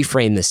and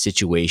reframe the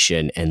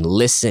situation and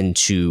listen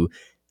to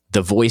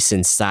the voice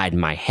inside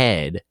my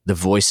head, the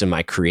voice of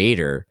my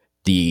creator,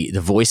 the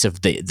voice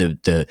of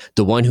the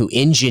one who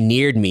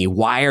engineered me,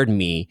 wired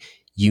me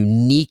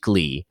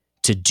uniquely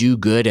to do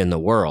good in the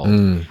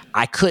world.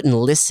 I couldn't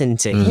listen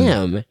to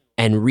him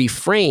and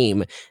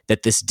reframe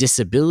that this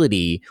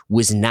disability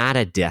was not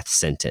a death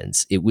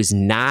sentence. It was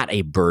not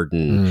a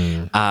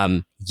burden.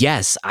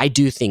 Yes, I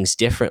do things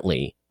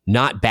differently.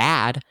 Not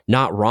bad,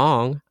 not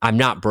wrong. I'm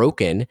not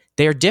broken.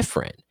 They're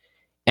different.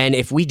 And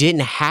if we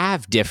didn't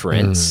have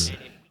difference,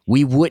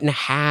 we wouldn't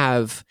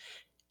have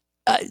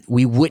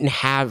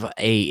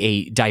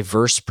a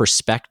diverse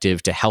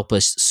perspective to help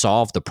us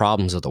solve the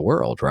problems of the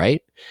world,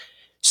 right?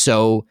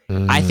 So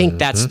I think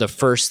that's the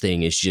first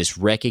thing, is just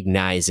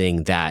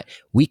recognizing that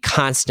we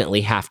constantly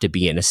have to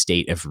be in a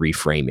state of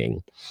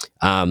reframing.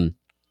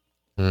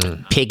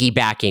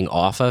 Piggybacking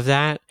off of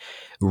that,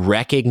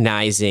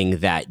 recognizing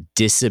that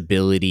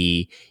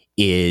disability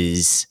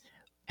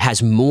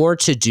has more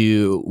to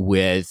do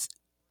with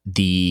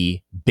the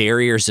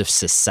barriers of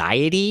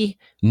society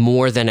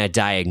more than a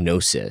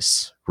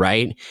diagnosis,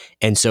 right?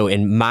 And so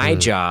in my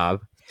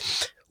job,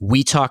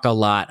 we talk a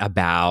lot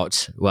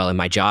about, well, in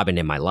my job and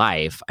in my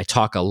life, I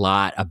talk a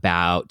lot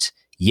about,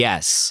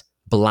 yes,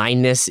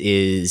 blindness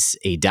is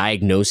a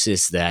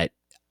diagnosis that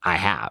I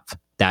have.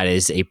 That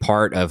is a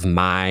part of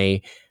my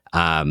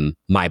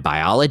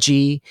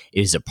biology.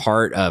 It is a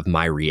part of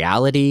my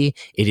reality.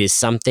 It is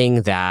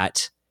something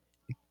that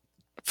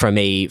from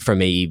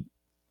a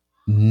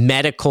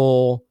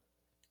medical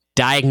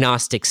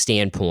diagnostic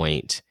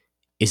standpoint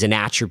is an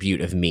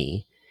attribute of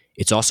me.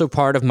 It's also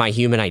part of my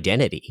human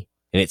identity.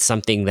 And it's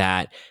something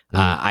that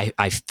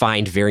I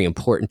find very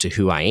important to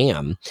who I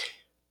am.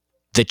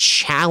 The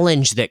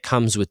challenge that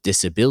comes with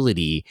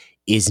disability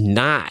is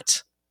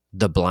not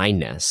the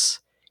blindness.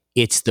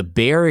 It's the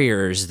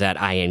barriers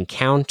that I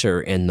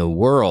encounter in the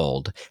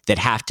world that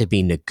have to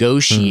be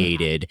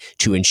negotiated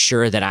to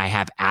ensure that I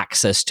have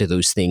access to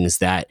those things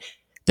that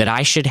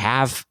I should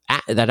have,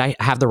 that I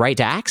have the right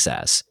to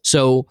access.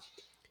 So,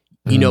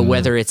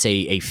 whether it's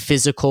a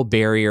physical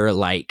barrier,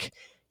 like,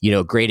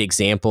 great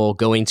example,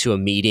 going to a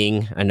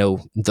meeting. I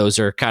know those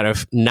are kind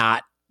of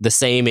not the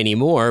same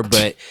anymore,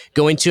 but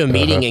going to a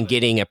meeting and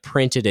getting a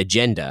printed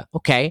agenda.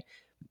 Okay.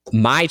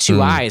 My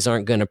two eyes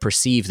aren't going to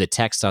perceive the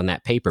text on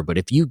that paper, but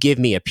if you give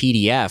me a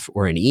PDF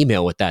or an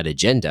email with that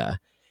agenda,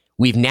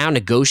 we've now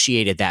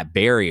negotiated that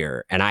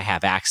barrier and I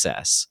have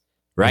access.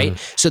 Right?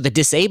 So the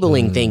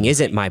disabling thing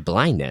isn't my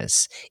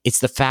blindness. It's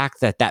the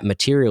fact that that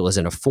material is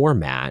in a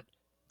format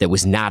that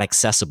was not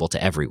accessible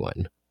to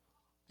everyone.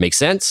 Make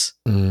sense?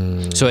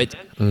 So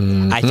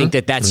I think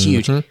that's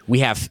huge. We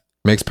have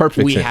makes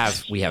perfect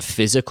sense. We have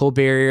physical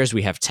barriers.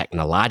 We have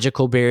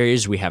technological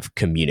barriers. We have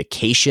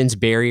communications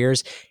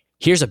barriers.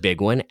 Here's a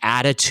big one: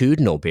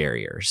 attitudinal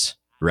barriers.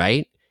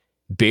 Right?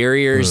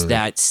 Barriers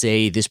that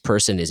say this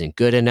person isn't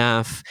good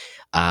enough.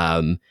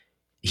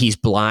 He's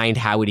blind.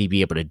 How would he be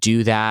able to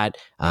do that?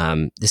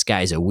 This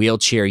guy is a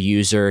wheelchair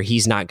user.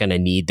 He's not going to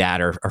need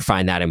that or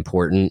find that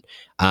important.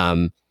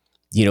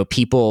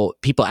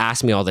 People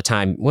ask me all the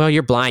time, well,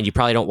 you're blind. You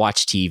probably don't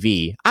watch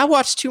TV. I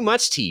watch too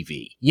much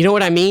TV. You know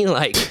what I mean?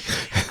 Like,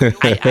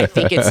 I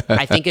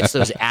think it's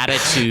those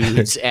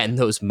attitudes and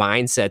those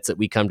mindsets that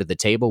we come to the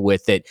table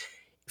with. That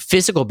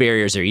physical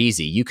barriers are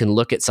easy. You can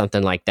look at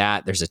something like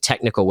that. There's a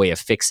technical way of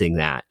fixing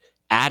that.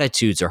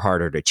 Attitudes are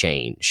harder to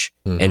change.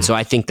 And so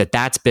I think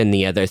that's been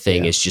the other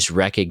thing, is just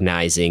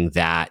recognizing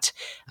that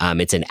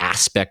it's an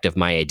aspect of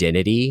my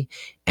identity,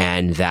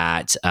 and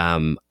that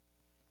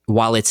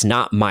while it's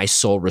not my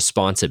sole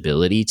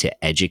responsibility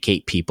to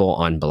educate people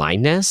on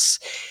blindness,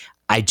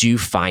 I do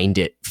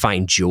find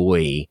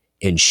joy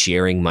in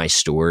sharing my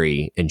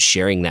story and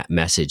sharing that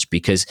message.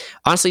 Because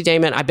honestly,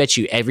 Damon, I bet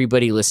you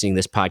everybody listening to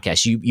this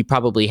podcast, you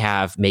probably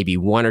have maybe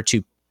one or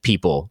two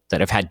people that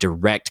have had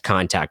direct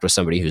contact with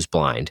somebody who's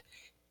blind.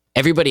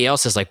 Everybody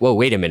else is like, whoa,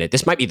 wait a minute.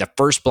 This might be the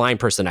first blind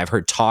person I've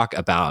heard talk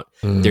about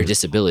their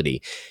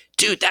disability.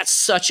 Dude, that's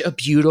such a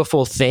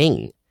beautiful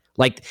thing.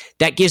 Like,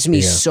 that gives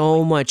me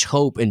so much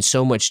hope and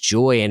so much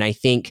joy. And I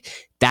think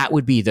that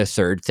would be the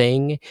third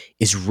thing,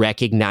 is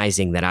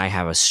recognizing that I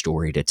have a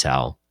story to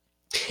tell.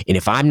 And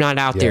if I'm not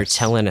out there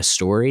telling a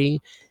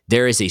story,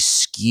 there is a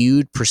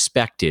skewed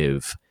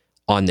perspective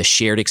on the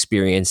shared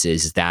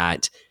experiences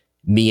that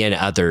me and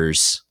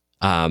others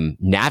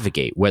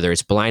navigate, whether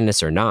it's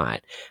blindness or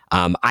not.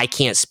 I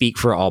can't speak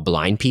for all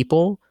blind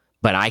people,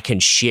 but I can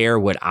share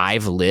what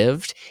I've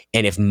lived.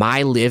 And if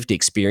my lived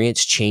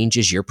experience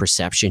changes your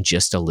perception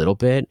just a little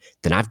bit,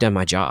 then I've done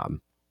my job.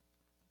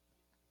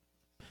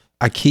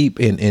 I keep,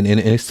 and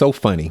it's so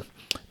funny,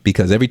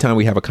 because every time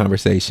we have a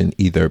conversation,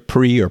 either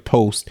pre or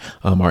post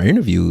our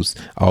interviews,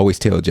 I always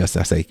tell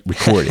Justin, I say,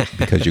 record it,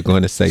 because you're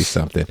going to say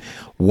something.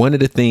 One of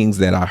the things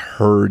that I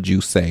heard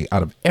you say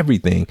out of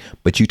everything,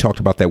 but you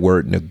talked about that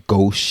word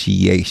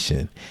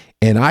negotiation.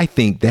 And I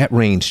think that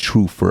reigns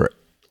true for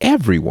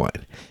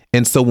everyone.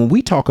 And so when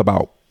we talk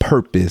about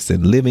purpose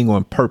and living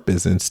on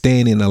purpose and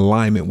staying in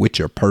alignment with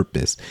your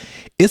purpose,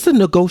 it's a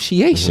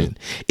negotiation.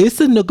 It's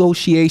a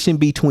negotiation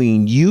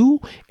between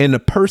you and the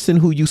person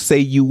who you say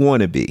you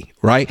want to be,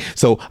 right?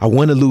 So I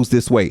want to lose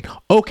this weight.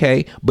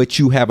 Okay, but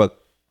you have a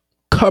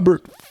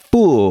cupboard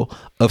full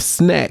of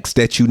snacks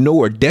that you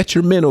know are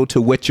detrimental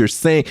to what you're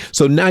saying.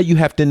 So now you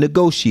have to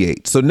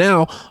negotiate. So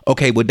now,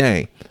 okay, well,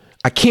 dang,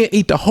 I can't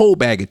eat the whole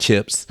bag of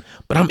chips,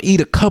 but I'm gonna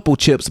eat a couple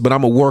chips, but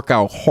I'm gonna work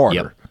out harder.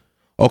 Yep.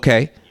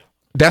 Okay.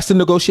 That's the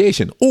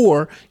negotiation.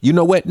 Or, you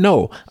know what?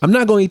 No, I'm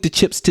not going to eat the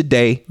chips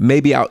today.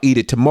 Maybe I'll eat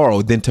it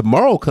tomorrow. Then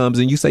tomorrow comes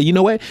and you say, you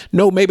know what?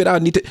 No, maybe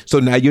I'll need to. So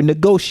now you're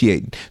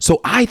negotiating.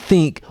 So I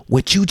think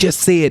what you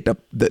just said,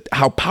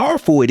 how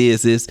powerful it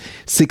is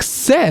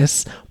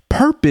success.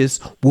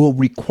 Purpose will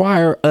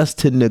require us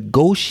to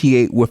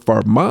negotiate with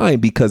our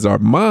mind because our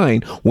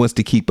mind wants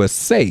to keep us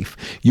safe.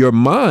 Your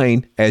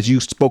mind, as you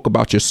spoke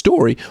about your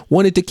story,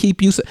 wanted to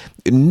keep you safe.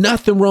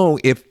 Nothing wrong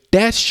if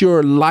that's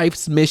your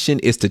life's mission,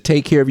 is to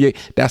take care of you.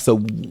 That's a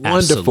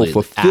wonderful,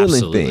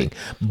 fulfilling thing.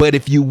 But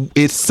if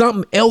it's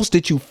something else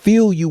that you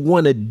feel you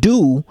want to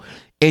do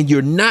and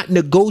you're not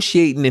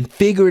negotiating and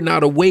figuring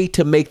out a way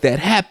to make that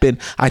happen,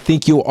 I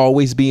think you'll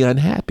always be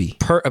unhappy.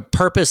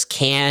 Purpose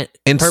cannot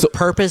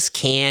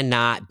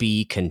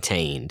be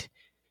contained.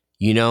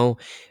 You know,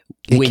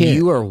 when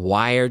you are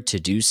wired to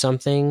do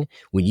something,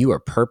 when you are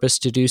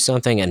purposed to do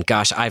something, and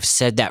gosh, I've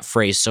said that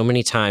phrase so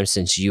many times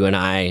since you and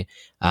I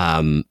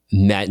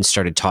met and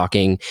started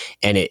talking,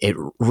 and it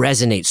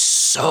resonates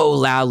so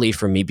loudly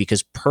for me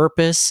because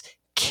purpose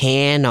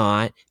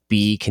cannot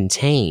be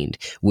contained.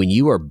 When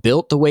you are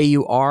built the way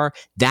you are,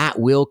 that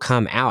will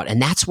come out. And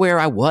that's where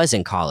I was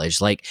in college.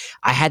 Like,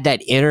 I had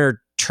that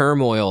inner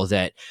turmoil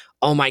that,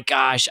 oh my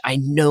gosh, I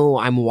know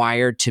I'm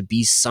wired to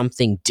be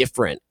something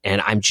different.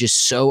 And I'm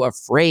just so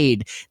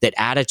afraid that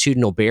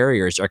attitudinal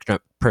barriers are going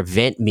to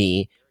prevent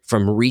me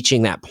from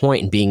reaching that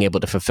point and being able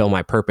to fulfill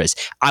my purpose.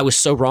 I was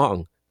so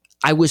wrong.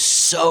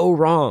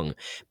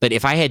 But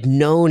if I had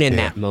known in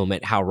that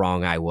moment how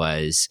wrong I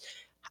was,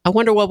 I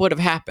wonder what would have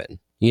happened.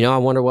 You know, I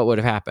wonder what would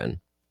have happened.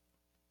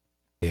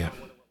 Yeah.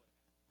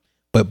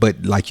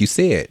 But like you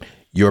said,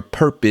 your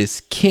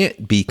purpose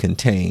can't be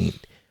contained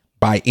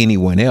by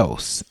anyone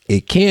else.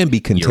 It can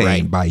be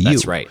contained by you.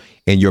 That's right.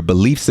 And your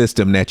belief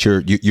system that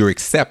you're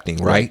accepting,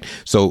 right?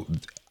 So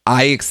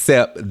I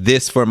accept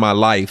this for my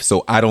life,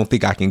 so I don't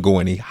think I can go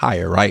any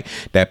higher, right?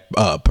 That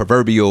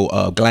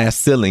proverbial glass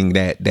ceiling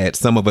that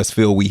some of us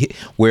feel we hit,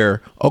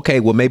 where, okay,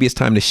 well, maybe it's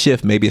time to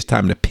shift, maybe it's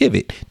time to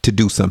pivot to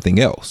do something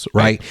else,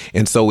 right?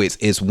 And so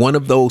it's one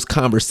of those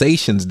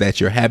conversations that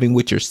you're having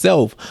with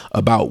yourself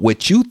about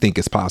what you think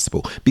is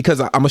possible.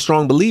 Because I'm a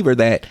strong believer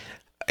that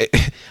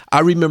I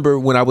remember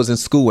when I was in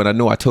school, and I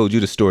know I told you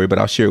the story, but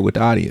I'll share it with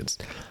the audience.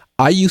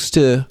 I used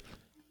to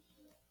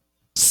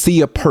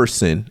see a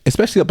person,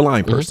 especially a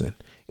blind person.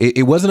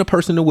 It wasn't a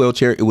person in a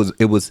wheelchair. It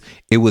was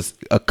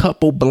a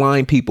couple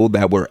blind people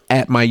that were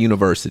at my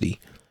university.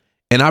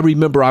 And I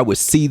remember I would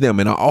see them,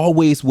 and I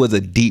always was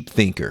a deep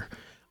thinker.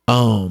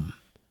 And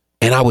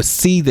I would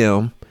see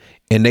them,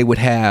 and they would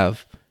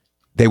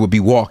be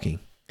walking,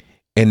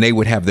 and they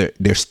would have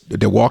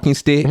their walking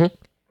stick,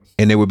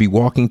 and they would be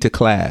walking to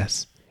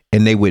class,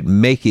 and they would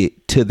make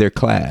it to their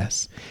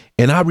class.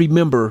 And I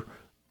remember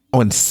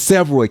on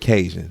several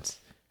occasions,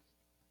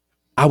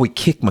 I would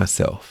kick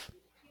myself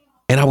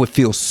and I would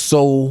feel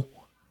so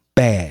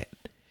bad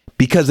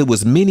because it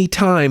was many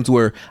times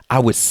where I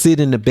would sit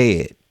in the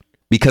bed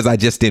because I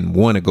just didn't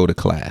want to go to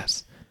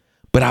class.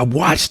 But I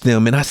watched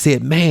them and I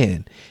said,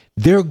 man,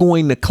 they're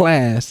going to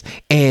class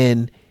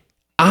and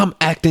I'm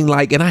acting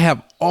like, and I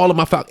have all of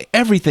my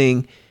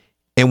everything.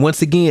 And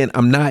once again,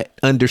 I'm not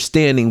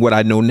understanding what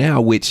I know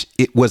now, which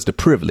it was the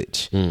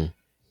privilege.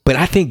 But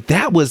I think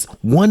that was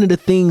one of the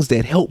things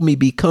that helped me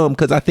become,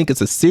 because I think it's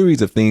a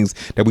series of things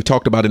that we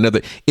talked about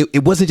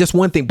it wasn't just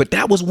one thing, but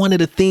that was one of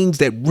the things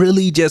that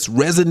really just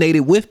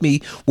resonated with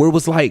me, where it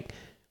was like,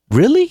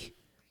 really?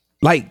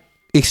 Like,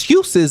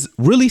 excuses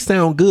really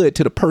sound good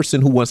to the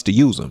person who wants to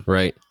use them.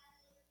 Right.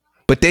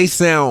 But they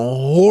sound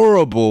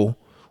horrible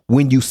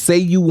when you say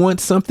you want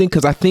something,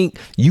 because I think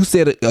you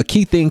said a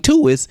key thing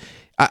too is,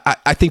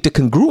 I think the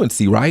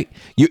congruency, right?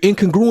 You're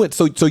incongruent,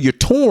 so you're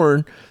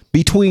torn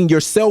between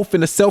yourself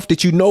and the self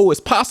that you know is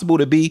possible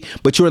to be,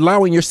 but you're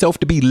allowing yourself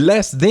to be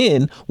less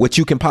than what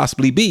you can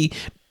possibly be.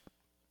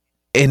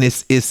 And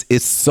it's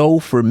so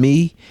for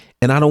me,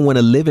 and I don't want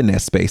to live in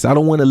that space. I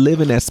don't want to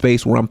live in that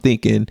space where I'm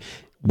thinking,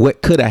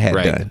 what could I have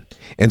done?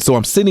 And so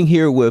I'm sitting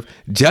here with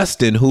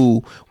Justin,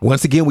 who,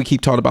 once again, we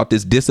keep talking about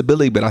this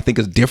disability, but I think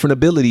it's different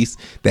abilities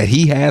that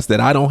he has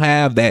that I don't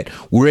have, that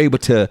we're able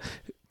to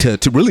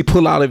really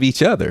pull out of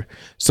each other.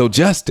 So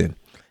Justin,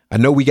 I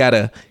know we got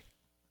to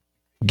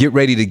get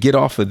ready to get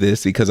off of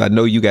this because I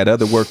know you got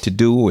other work to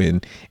do.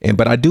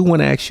 But I do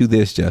want to ask you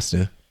this,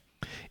 Justin,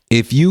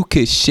 if you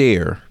could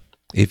share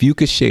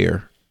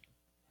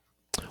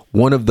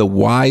one of the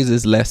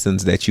wisest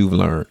lessons that you've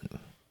learned,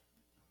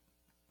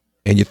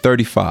 and you're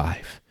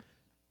 35.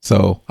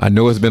 So I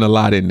know it's been a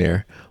lot in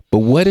there, but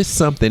what is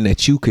something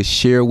that you could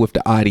share with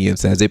the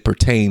audience as it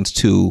pertains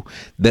to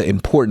the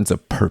importance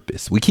of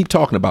purpose? We keep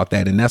talking about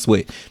that, and that's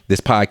what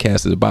this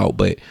podcast is about,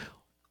 but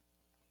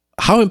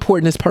how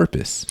important is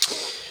purpose?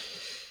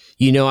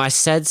 You know, I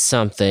said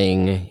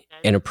something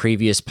in a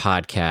previous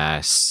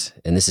podcast,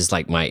 and this is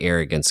like my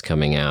arrogance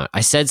coming out.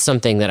 I said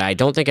something that I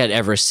don't think I'd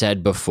ever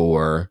said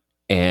before,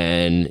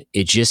 and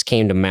it just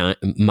came to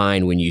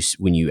mind when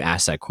you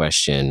asked that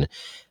question.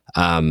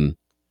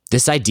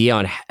 This idea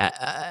on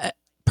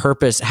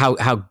purpose,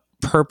 how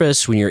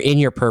purpose, when you're in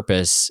your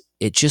purpose,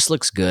 it just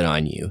looks good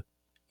on you.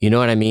 You know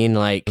what I mean?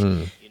 Like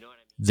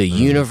the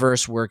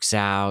universe works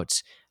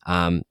out.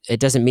 It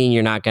doesn't mean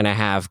you're not going to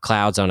have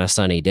clouds on a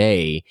sunny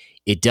day.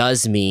 It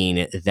does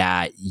mean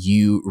that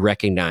you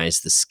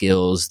recognize the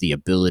skills, the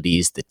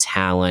abilities, the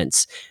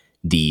talents,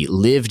 the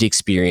lived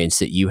experience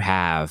that you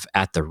have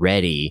at the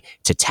ready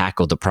to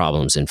tackle the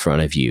problems in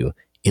front of you.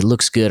 It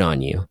looks good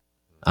on you.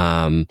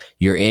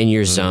 You're in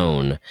your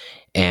zone.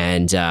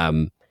 And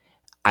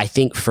I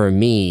think for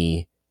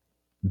me,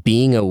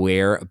 becoming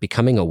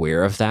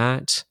aware of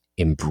that,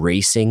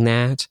 embracing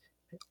that,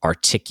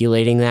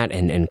 articulating that,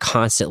 and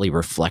constantly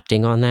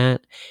reflecting on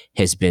that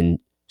has been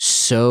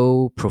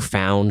so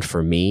profound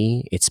for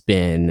me. It's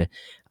been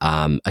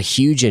a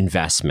huge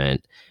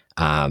investment.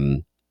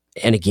 And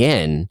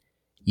again,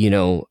 you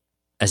know,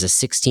 as a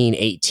 16,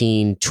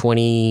 18,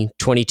 20,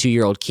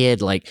 22-year-old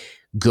kid, like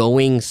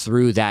going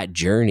through that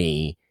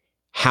journey,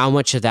 how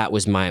much of that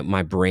was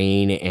my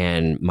brain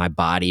and my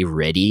body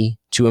ready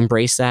to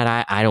embrace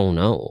that? I don't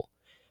know.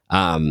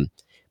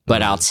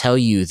 But I'll tell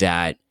you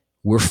that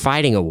we're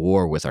fighting a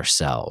war with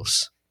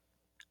ourselves.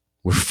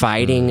 We're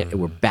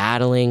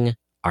battling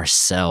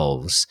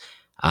ourselves.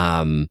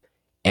 And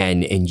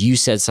you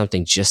said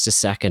something just a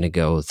second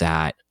ago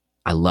that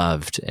I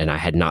loved, and I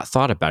had not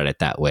thought about it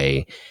that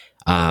way.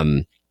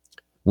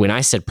 When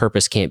I said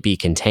purpose can't be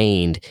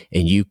contained,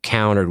 and you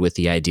countered with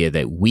the idea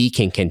that we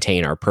can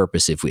contain our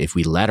purpose if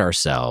we let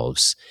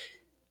ourselves.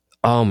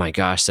 Oh my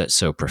gosh, that's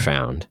so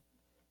profound.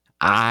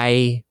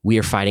 We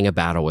are fighting a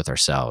battle with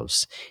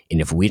ourselves. And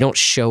if we don't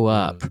show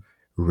up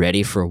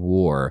ready for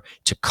war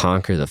to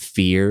conquer the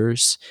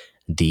fears,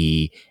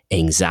 the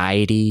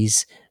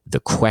anxieties, the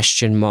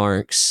question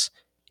marks,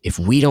 if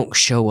we don't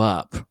show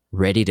up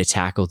ready to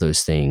tackle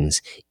those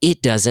things,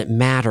 it doesn't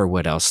matter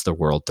what else the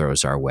world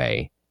throws our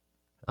way.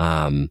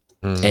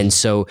 And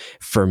so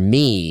for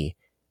me,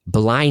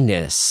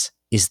 blindness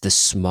is the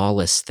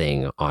smallest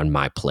thing on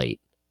my plate.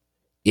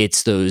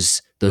 It's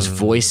those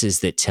voices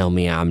that tell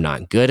me I'm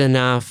not good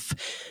enough.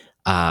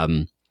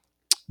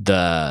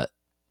 The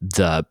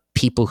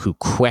people who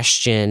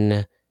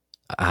question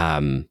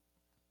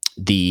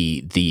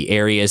the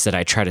areas that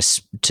I try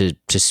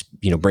to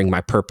bring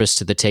my purpose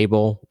to the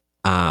table.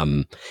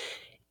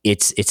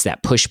 It's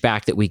that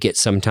pushback that we get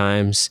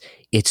sometimes.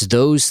 It's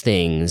those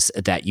things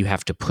that you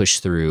have to push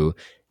through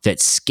that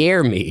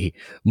scare me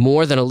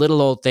more than a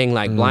little old thing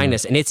like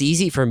blindness. And it's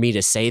easy for me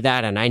to say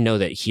that, and I know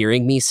that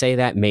hearing me say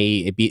that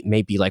may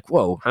be like,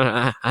 whoa,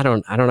 I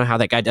don't know how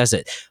that guy does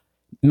it.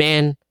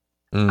 Man,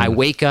 I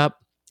wake up,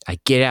 I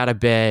get out of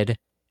bed,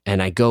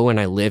 and I go and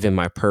I live in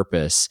my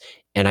purpose.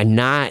 And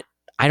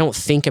I don't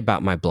think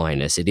about my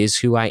blindness. It is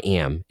who I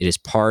am. It is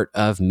part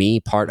of me,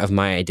 part of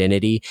my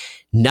identity.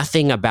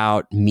 Nothing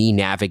about me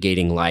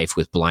navigating life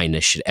with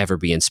blindness should ever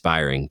be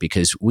inspiring,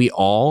 because we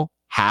all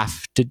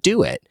have to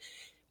do it.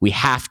 We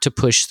have to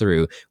push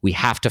through. We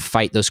have to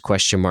fight those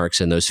question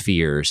marks and those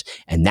fears.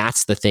 And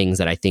that's the things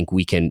that I think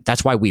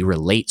that's why we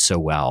relate so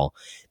well,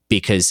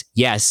 because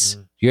yes,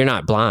 you're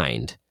not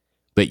blind,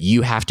 but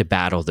you have to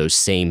battle those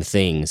same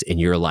things in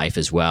your life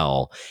as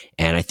well.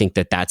 And I think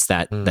that's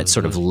that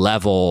sort of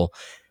level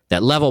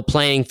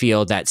playing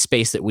field, that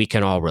space that we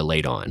can all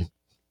relate on.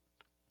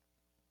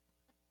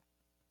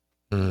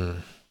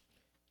 You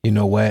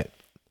know what?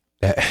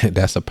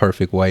 That's a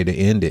perfect way to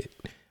end it.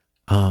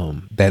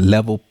 That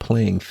level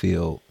playing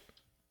field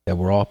that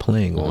we're all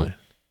playing on,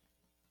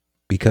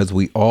 because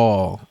we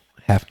all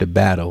have to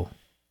battle,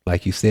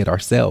 like you said,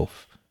 ourselves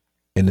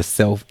and the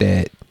self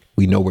that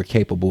we know we're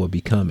capable of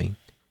becoming.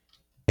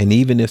 And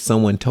even if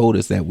someone told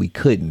us that we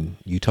couldn't,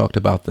 you talked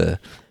about the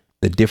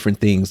different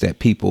things that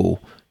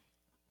people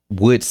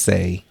would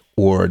say,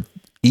 or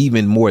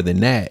even more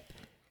than that,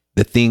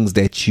 the things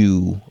that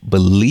you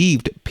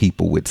believed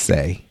people would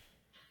say,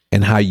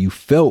 and how you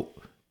felt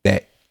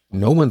that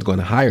no one's going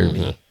to hire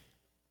me.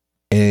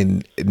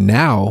 And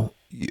now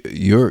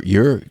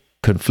you're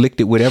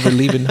conflicted with ever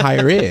leaving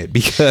higher ed,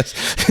 because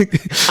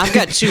I've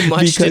got too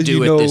much to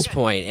do at this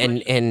point.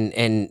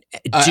 And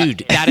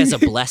dude, that is a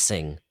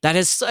blessing. That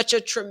is such a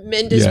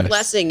tremendous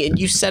blessing. And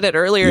you said it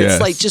earlier. It's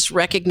like just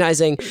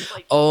recognizing,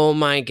 oh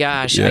my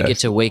gosh, I get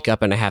to wake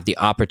up and I have the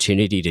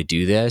opportunity to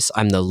do this.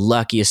 I'm the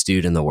luckiest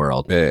dude in the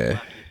world.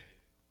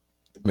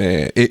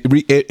 Man,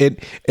 and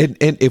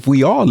if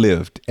we all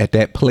lived at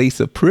that place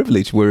of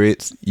privilege where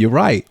you're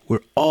right,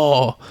 we're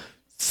all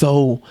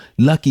so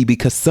lucky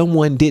because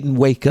someone didn't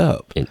wake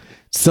up.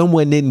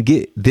 Someone didn't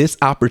get this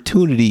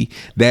opportunity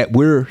that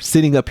we're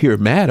sitting up here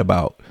mad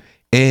about.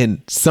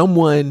 And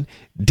someone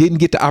didn't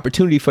get the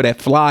opportunity for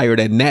that fly or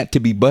that gnat to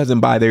be buzzing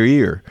by their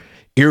ear,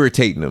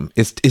 irritating them.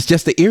 It's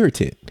just an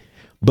irritant.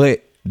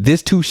 But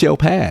this too shall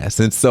pass.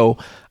 And so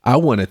I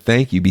want to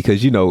thank you,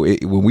 because,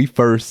 when we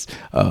first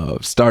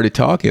started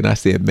talking, I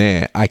said,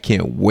 man, I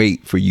can't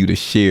wait for you to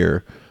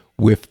share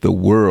with the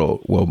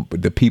world. Well,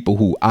 the people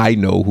who I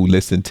know who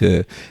listen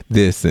to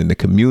this and the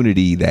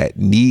community that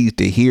needs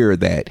to hear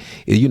that,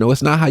 you know,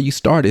 it's not how you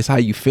start, it's how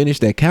you finish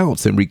that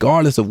counts. And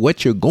regardless of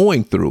what you're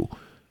going through,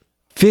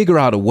 figure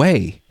out a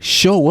way,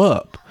 show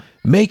up,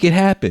 make it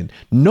happen.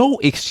 No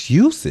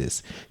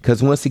excuses.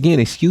 Because once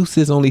again,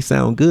 excuses only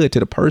sound good to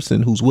the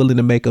person who's willing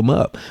to make them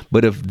up.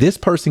 But if this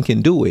person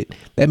can do it,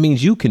 that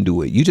means you can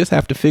do it. You just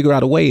have to figure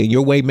out a way. And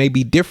your way may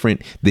be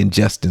different than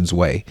Justin's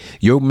way.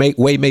 Your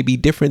way may be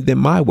different than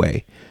my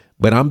way.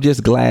 But I'm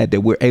just glad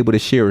that we're able to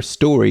share a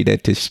story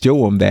that to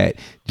show them that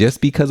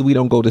just because we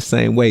don't go the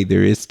same way,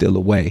 there is still a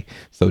way.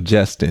 So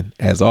Justin,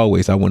 as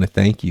always, I want to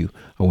thank you.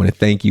 I want to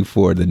thank you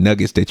for the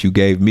nuggets that you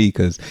gave me,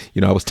 because,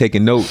 you know, I was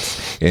taking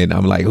notes and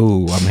I'm like,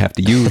 oh, I'm gonna have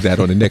to use that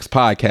on the next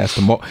podcast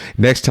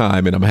next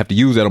time. And I'm gonna have to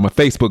use that on my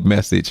Facebook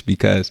message,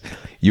 because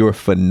you're a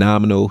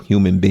phenomenal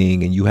human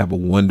being and you have a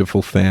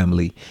wonderful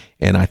family.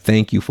 And I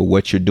thank you for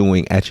what you're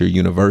doing at your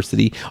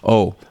university.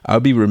 Oh, I'll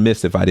be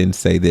remiss if I didn't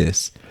say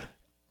this.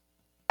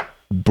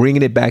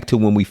 Bringing it back to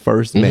when we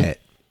first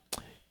met,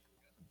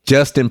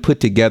 Justin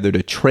put together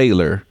the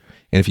trailer.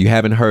 And if you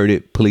haven't heard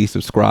it, please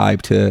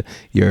subscribe to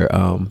your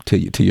to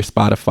your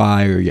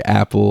Spotify or your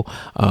Apple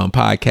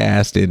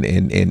podcast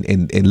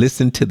and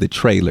listen to the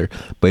trailer.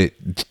 But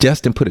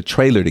Justin put a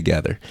trailer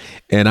together,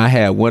 and I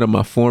had one of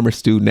my former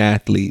student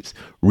athletes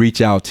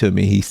reach out to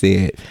me. He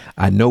said,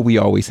 "I know we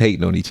always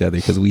hating on each other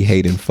because we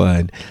hating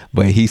fun,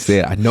 but he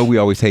said, I know we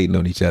always hating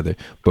on each other,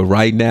 but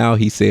right now,"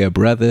 he said,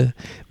 "brother,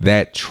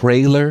 that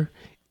trailer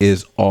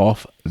is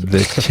off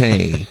the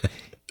chain."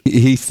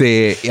 He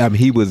said,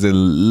 he was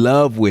in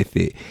love with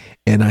it.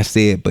 And I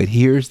said, but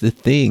here's the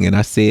thing. And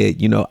I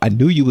said, you know, I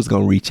knew you was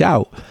going to reach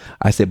out.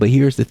 I said, but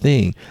here's the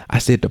thing. I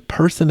said, the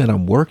person that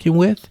I'm working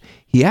with,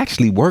 he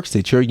actually works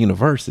at your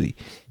university.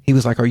 He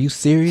was like, are you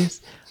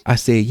serious? I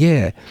said,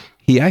 yeah,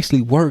 he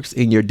actually works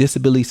in your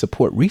disability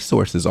support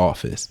resources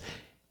office.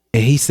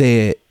 And he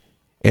said,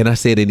 and I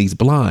said, and he's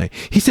blind.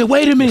 He said,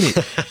 wait a minute.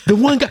 The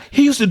one guy,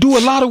 he used to do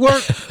a lot of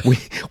work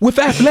with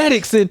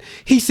athletics. And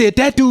he said,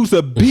 that dude's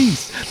a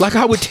beast. Like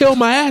I would tell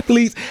my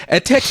athletes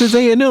at Texas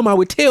A&M, I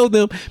would tell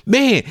them,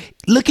 man,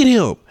 look at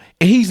him.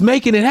 And he's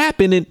making it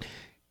happen.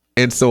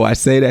 And so I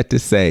say that to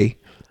say,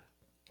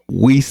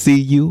 we see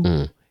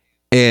you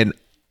and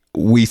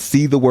we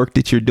see the work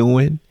that you're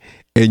doing.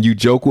 And you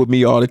joke with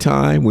me all the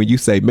time when you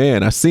say,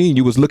 man, I seen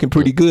you was looking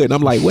pretty good. And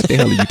I'm like, what the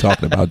hell are you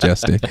talking about,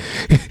 Justin?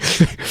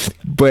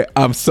 But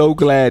I'm so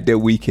glad that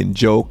we can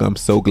joke. I'm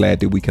so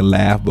glad that we can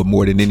laugh. But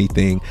more than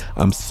anything,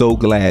 I'm so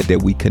glad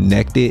that we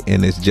connected.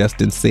 And as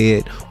Justin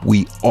said,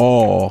 we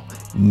all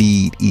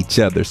need each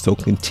other. So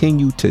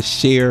continue to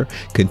share,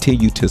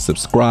 continue to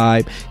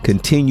subscribe,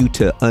 continue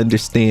to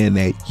understand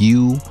that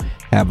you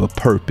have a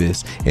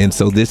purpose. And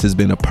so this has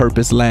been a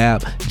Purpose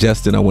Lab.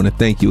 Justin, I want to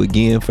thank you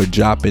again for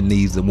dropping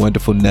these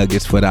wonderful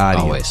nuggets for the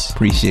audience. Always.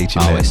 Appreciate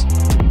you, Always. man.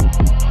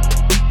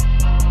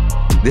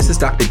 This is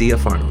Dr.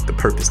 Diafano, the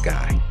Purpose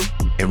Guy.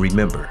 And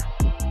remember,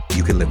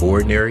 you can live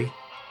ordinary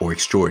or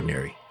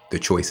extraordinary. The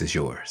choice is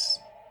yours.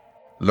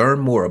 Learn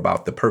more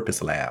about the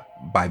Purpose Lab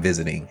by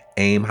visiting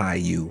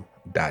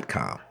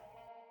aimhighu.com.